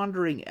 years of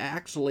wandering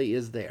actually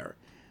is there.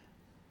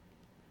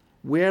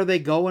 Where they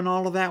go and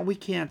all of that, we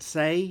can't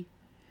say.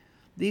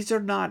 These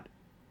are not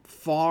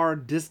far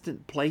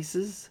distant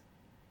places.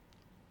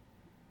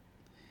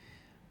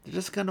 They're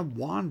just going to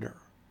wander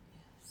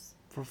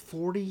for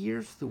 40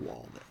 years through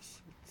all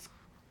this.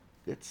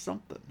 It's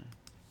something.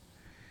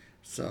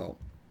 So,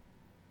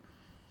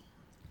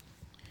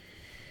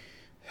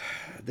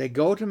 they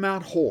go to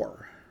Mount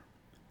Hor.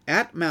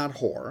 At Mount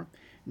Hor,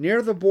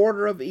 near the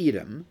border of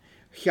Edom,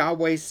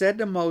 Yahweh said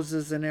to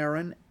Moses and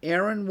Aaron,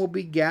 "Aaron will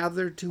be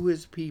gathered to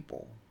his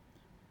people."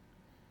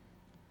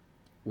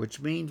 Which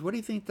means, what do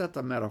you think that's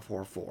a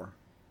metaphor for?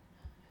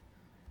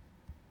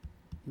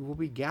 He will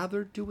be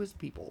gathered to his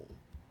people.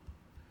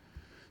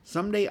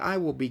 Someday I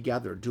will be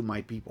gathered to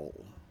my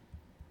people.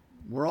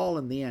 We're all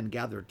in the end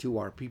gathered to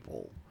our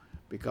people,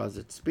 because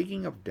it's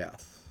speaking of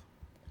death.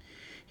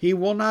 "He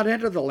will not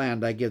enter the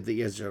land I give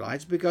the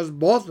Israelites, because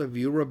both of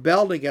you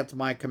rebelled against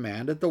my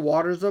command at the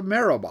waters of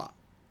Meribah.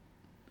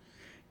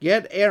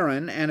 Get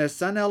Aaron and his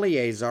son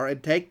Eleazar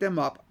and take them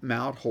up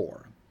Mount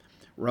Hor.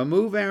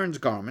 Remove Aaron's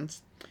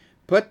garments,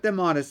 put them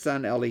on his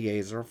son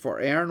Eleazar, for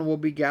Aaron will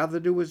be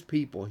gathered to his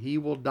people. He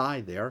will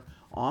die there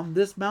on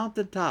this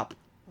mountaintop."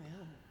 Wow.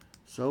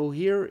 So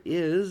here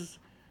is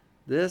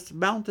this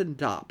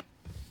mountaintop.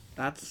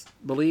 That's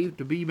believed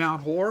to be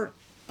Mount Hor.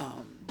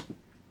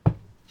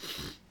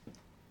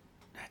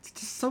 It's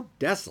just so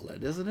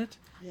desolate, isn't it?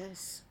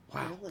 Yes.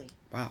 Wow. Really.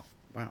 Wow.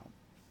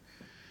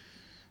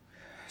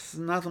 This is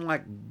nothing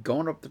like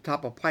going up the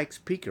top of Pikes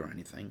Peak or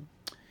anything.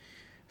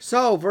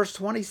 So, verse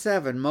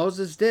 27,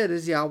 Moses did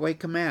as Yahweh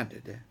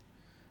commanded.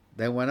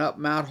 They went up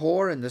Mount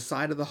Hor in the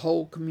sight of the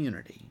whole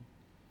community.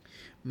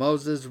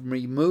 Moses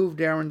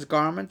removed Aaron's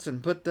garments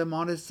and put them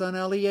on his son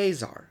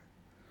Eleazar.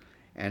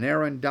 And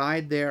Aaron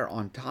died there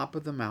on top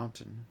of the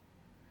mountain.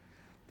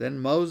 Then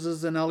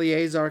Moses and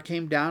Eleazar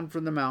came down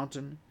from the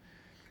mountain.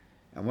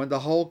 And when the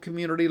whole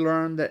community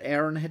learned that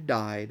Aaron had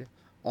died,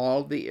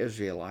 all the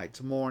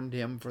Israelites mourned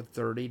him for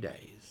 30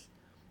 days.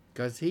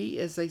 Because he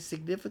is a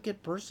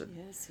significant person.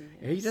 Yes, he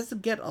is. He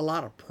doesn't get a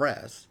lot of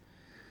press.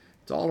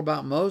 It's all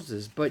about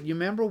Moses. But you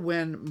remember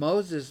when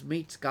Moses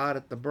meets God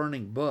at the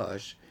burning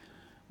bush,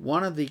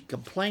 one of the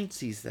complaints,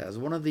 he says,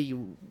 one of the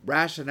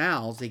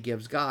rationales he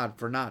gives God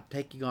for not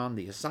taking on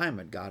the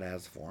assignment God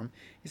has for him,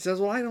 he says,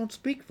 well, I don't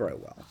speak very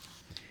well.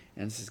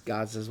 And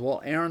God says,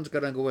 well, Aaron's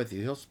going to go with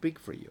you. He'll speak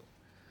for you.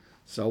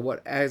 So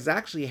what is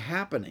actually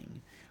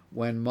happening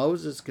when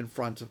Moses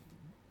confronts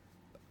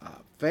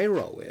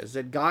Pharaoh is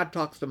that God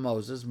talks to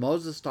Moses,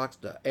 Moses talks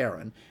to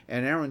Aaron,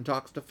 and Aaron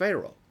talks to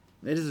Pharaoh.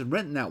 It isn't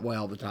written that way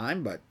all the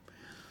time, but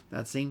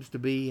that seems to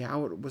be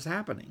how it was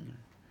happening.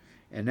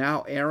 And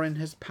now Aaron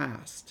has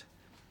passed,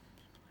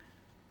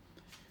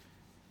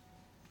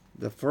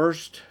 the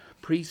first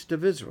priest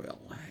of Israel,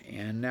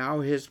 and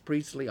now his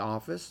priestly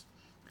office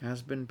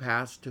has been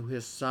passed to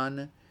his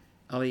son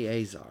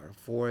Eleazar,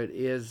 for it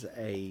is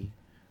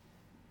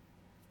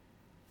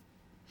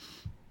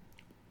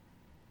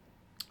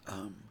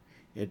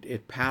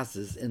it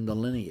passes in the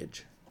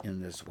lineage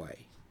in this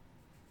way.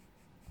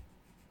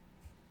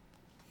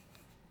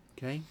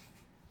 Okay?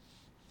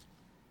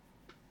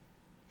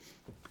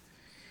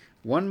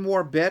 One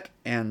more bit,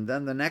 and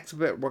then the next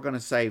bit we're going to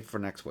save for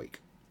next week.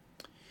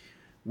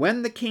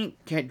 When the king,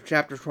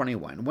 chapter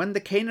 21, when the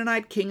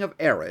Canaanite king of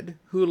Arad,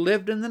 who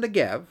lived in the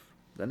Negev,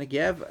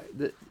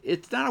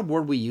 it's not a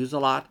word we use a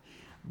lot,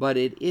 but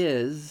it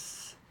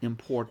is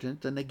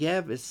important. The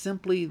Negev is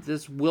simply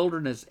this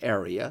wilderness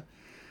area,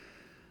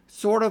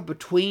 sort of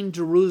between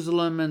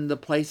Jerusalem and the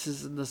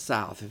places in the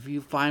south. If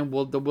you find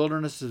the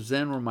wilderness of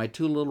Zin, where my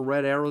two little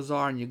red arrows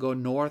are, and you go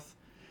north,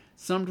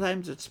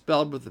 sometimes it's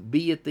spelled with a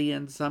B at the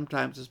end,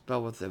 sometimes it's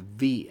spelled with a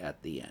V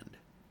at the end.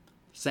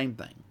 Same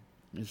thing.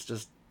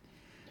 It's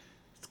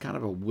kind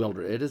of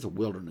it is a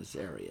wilderness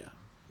area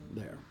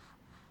there.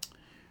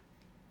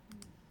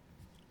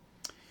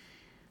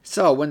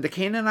 So when the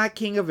Canaanite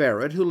king of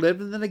Arad, who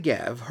lived in the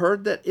Negev,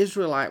 heard that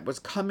Israelite was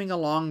coming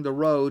along the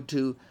road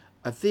to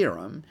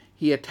Atharim,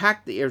 he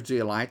attacked the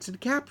Israelites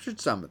and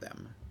captured some of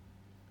them.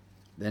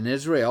 Then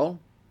Israel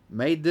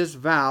made this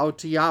vow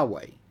to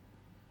Yahweh: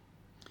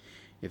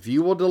 if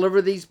you will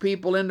deliver these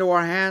people into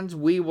our hands,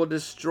 we will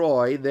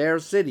destroy their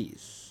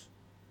cities,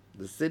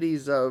 the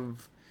cities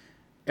of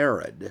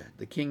Arad,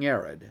 the king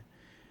Arad.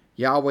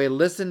 Yahweh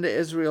listened to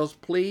Israel's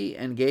plea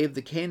and gave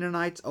the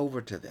Canaanites over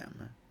to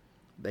them.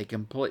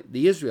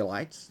 The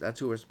Israelites, that's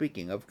who we're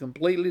speaking of,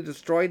 completely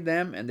destroyed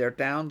them and their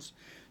towns,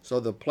 so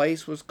the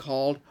place was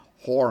called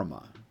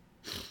Hormah.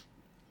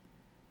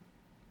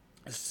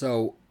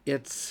 So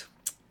it's,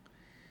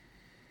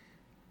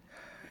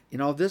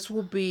 this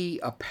will be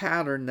a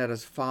pattern that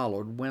is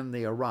followed when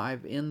they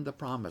arrive in the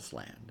Promised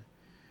Land,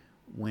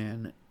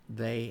 when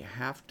they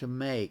have to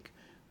make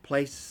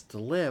places to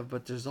live,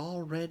 but there's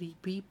already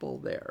people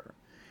there.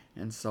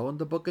 And so in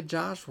the book of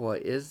Joshua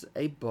is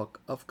a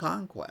book of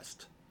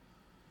conquest.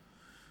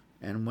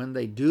 And when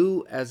they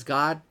do as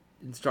God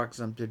instructs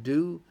them to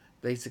do,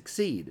 they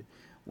succeed.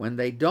 When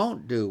they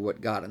don't do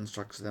what God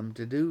instructs them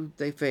to do,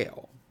 they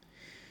fail.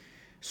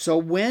 So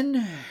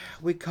when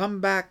we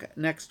come back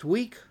next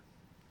week,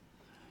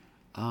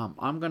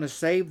 I'm going to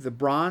save the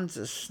bronze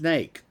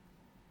snake,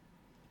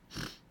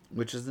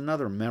 which is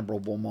another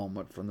memorable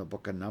moment from the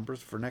book of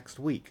Numbers, for next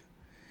week.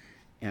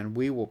 And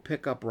we will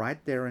pick up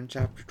right there in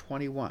chapter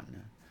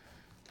 21,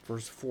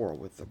 verse 4,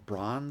 with the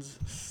bronze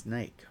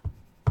snake.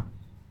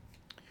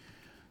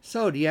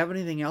 So, do you have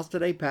anything else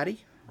today,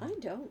 Patty? I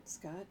don't,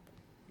 Scott.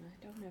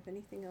 I don't have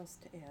anything else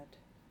to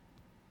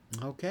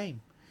add. Okay.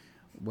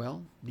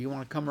 Well, do you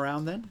want to come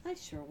around then? I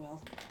sure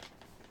will.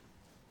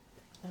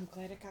 I'm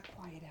glad it got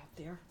quiet out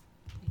there.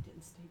 It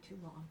didn't stay too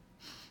long.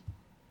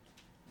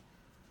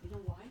 You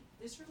know why?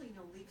 There's really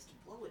no leaves to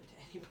blow into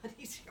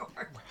anybody's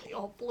yard. They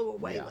all blew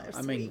away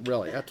last week.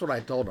 Really, that's what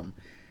I told them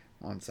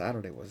on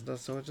Saturday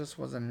so it just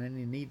wasn't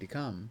any need to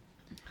come.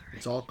 All right.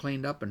 It's all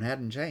cleaned up and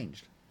hadn't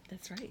changed.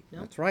 That's right.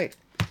 No. That's right.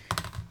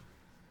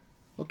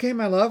 Okay,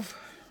 my love.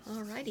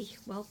 All righty.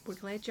 Well, we're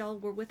glad y'all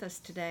were with us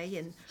today,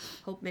 and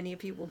hope many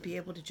of you will be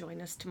able to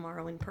join us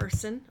tomorrow in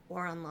person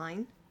or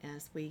online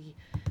as we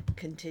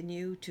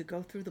continue to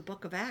go through the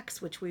book of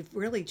Acts, which we've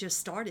really just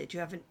started. You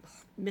haven't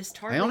missed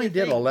hardly I only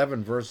did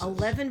 11 verses.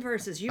 11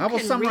 verses. I will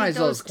summarize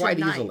those quite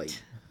easily.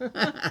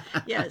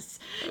 Yes.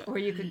 Or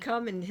you could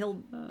come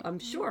and I'm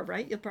sure,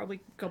 right? You'll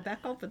probably go back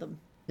over them.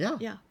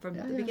 Yeah. From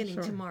the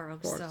beginning tomorrow.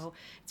 So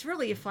it's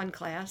really a fun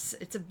class.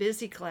 It's a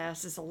busy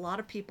class. There's a lot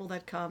of people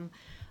that come.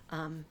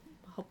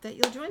 Hope that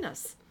you'll join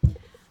us.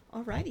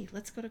 All righty.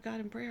 Let's go to God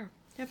in prayer.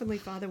 Heavenly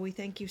Father, we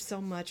thank you so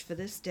much for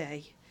this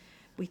day.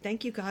 We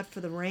thank you, God, for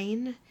the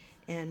rain.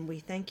 And we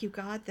thank you,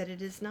 God, that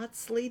it is not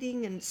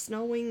sleeting and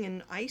snowing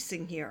and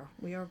icing here.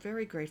 We are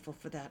very grateful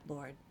for that,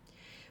 Lord.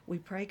 We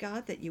pray,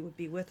 God, that you would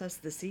be with us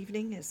this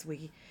evening as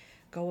we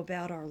go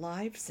about our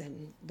lives.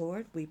 And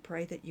Lord, we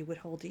pray that you would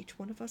hold each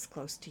one of us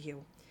close to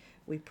you.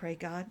 We pray,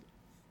 God,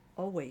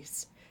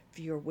 always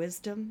for your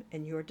wisdom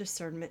and your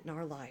discernment in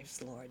our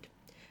lives, Lord.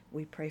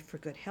 We pray for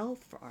good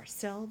health for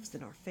ourselves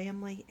and our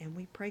family. And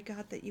we pray,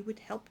 God, that you would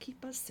help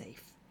keep us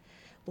safe.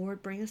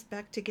 Lord, bring us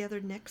back together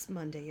next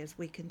Monday as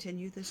we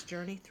continue this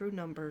journey through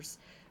Numbers,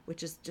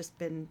 which has just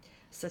been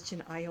such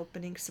an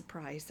eye-opening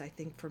surprise, I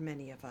think, for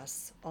many of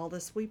us. All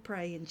this we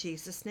pray in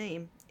Jesus'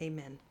 name.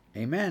 Amen.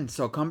 Amen.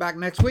 So come back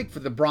next week for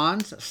the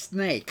bronze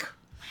snake.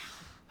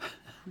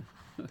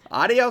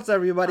 Adios,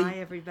 everybody. Bye,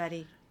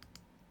 everybody.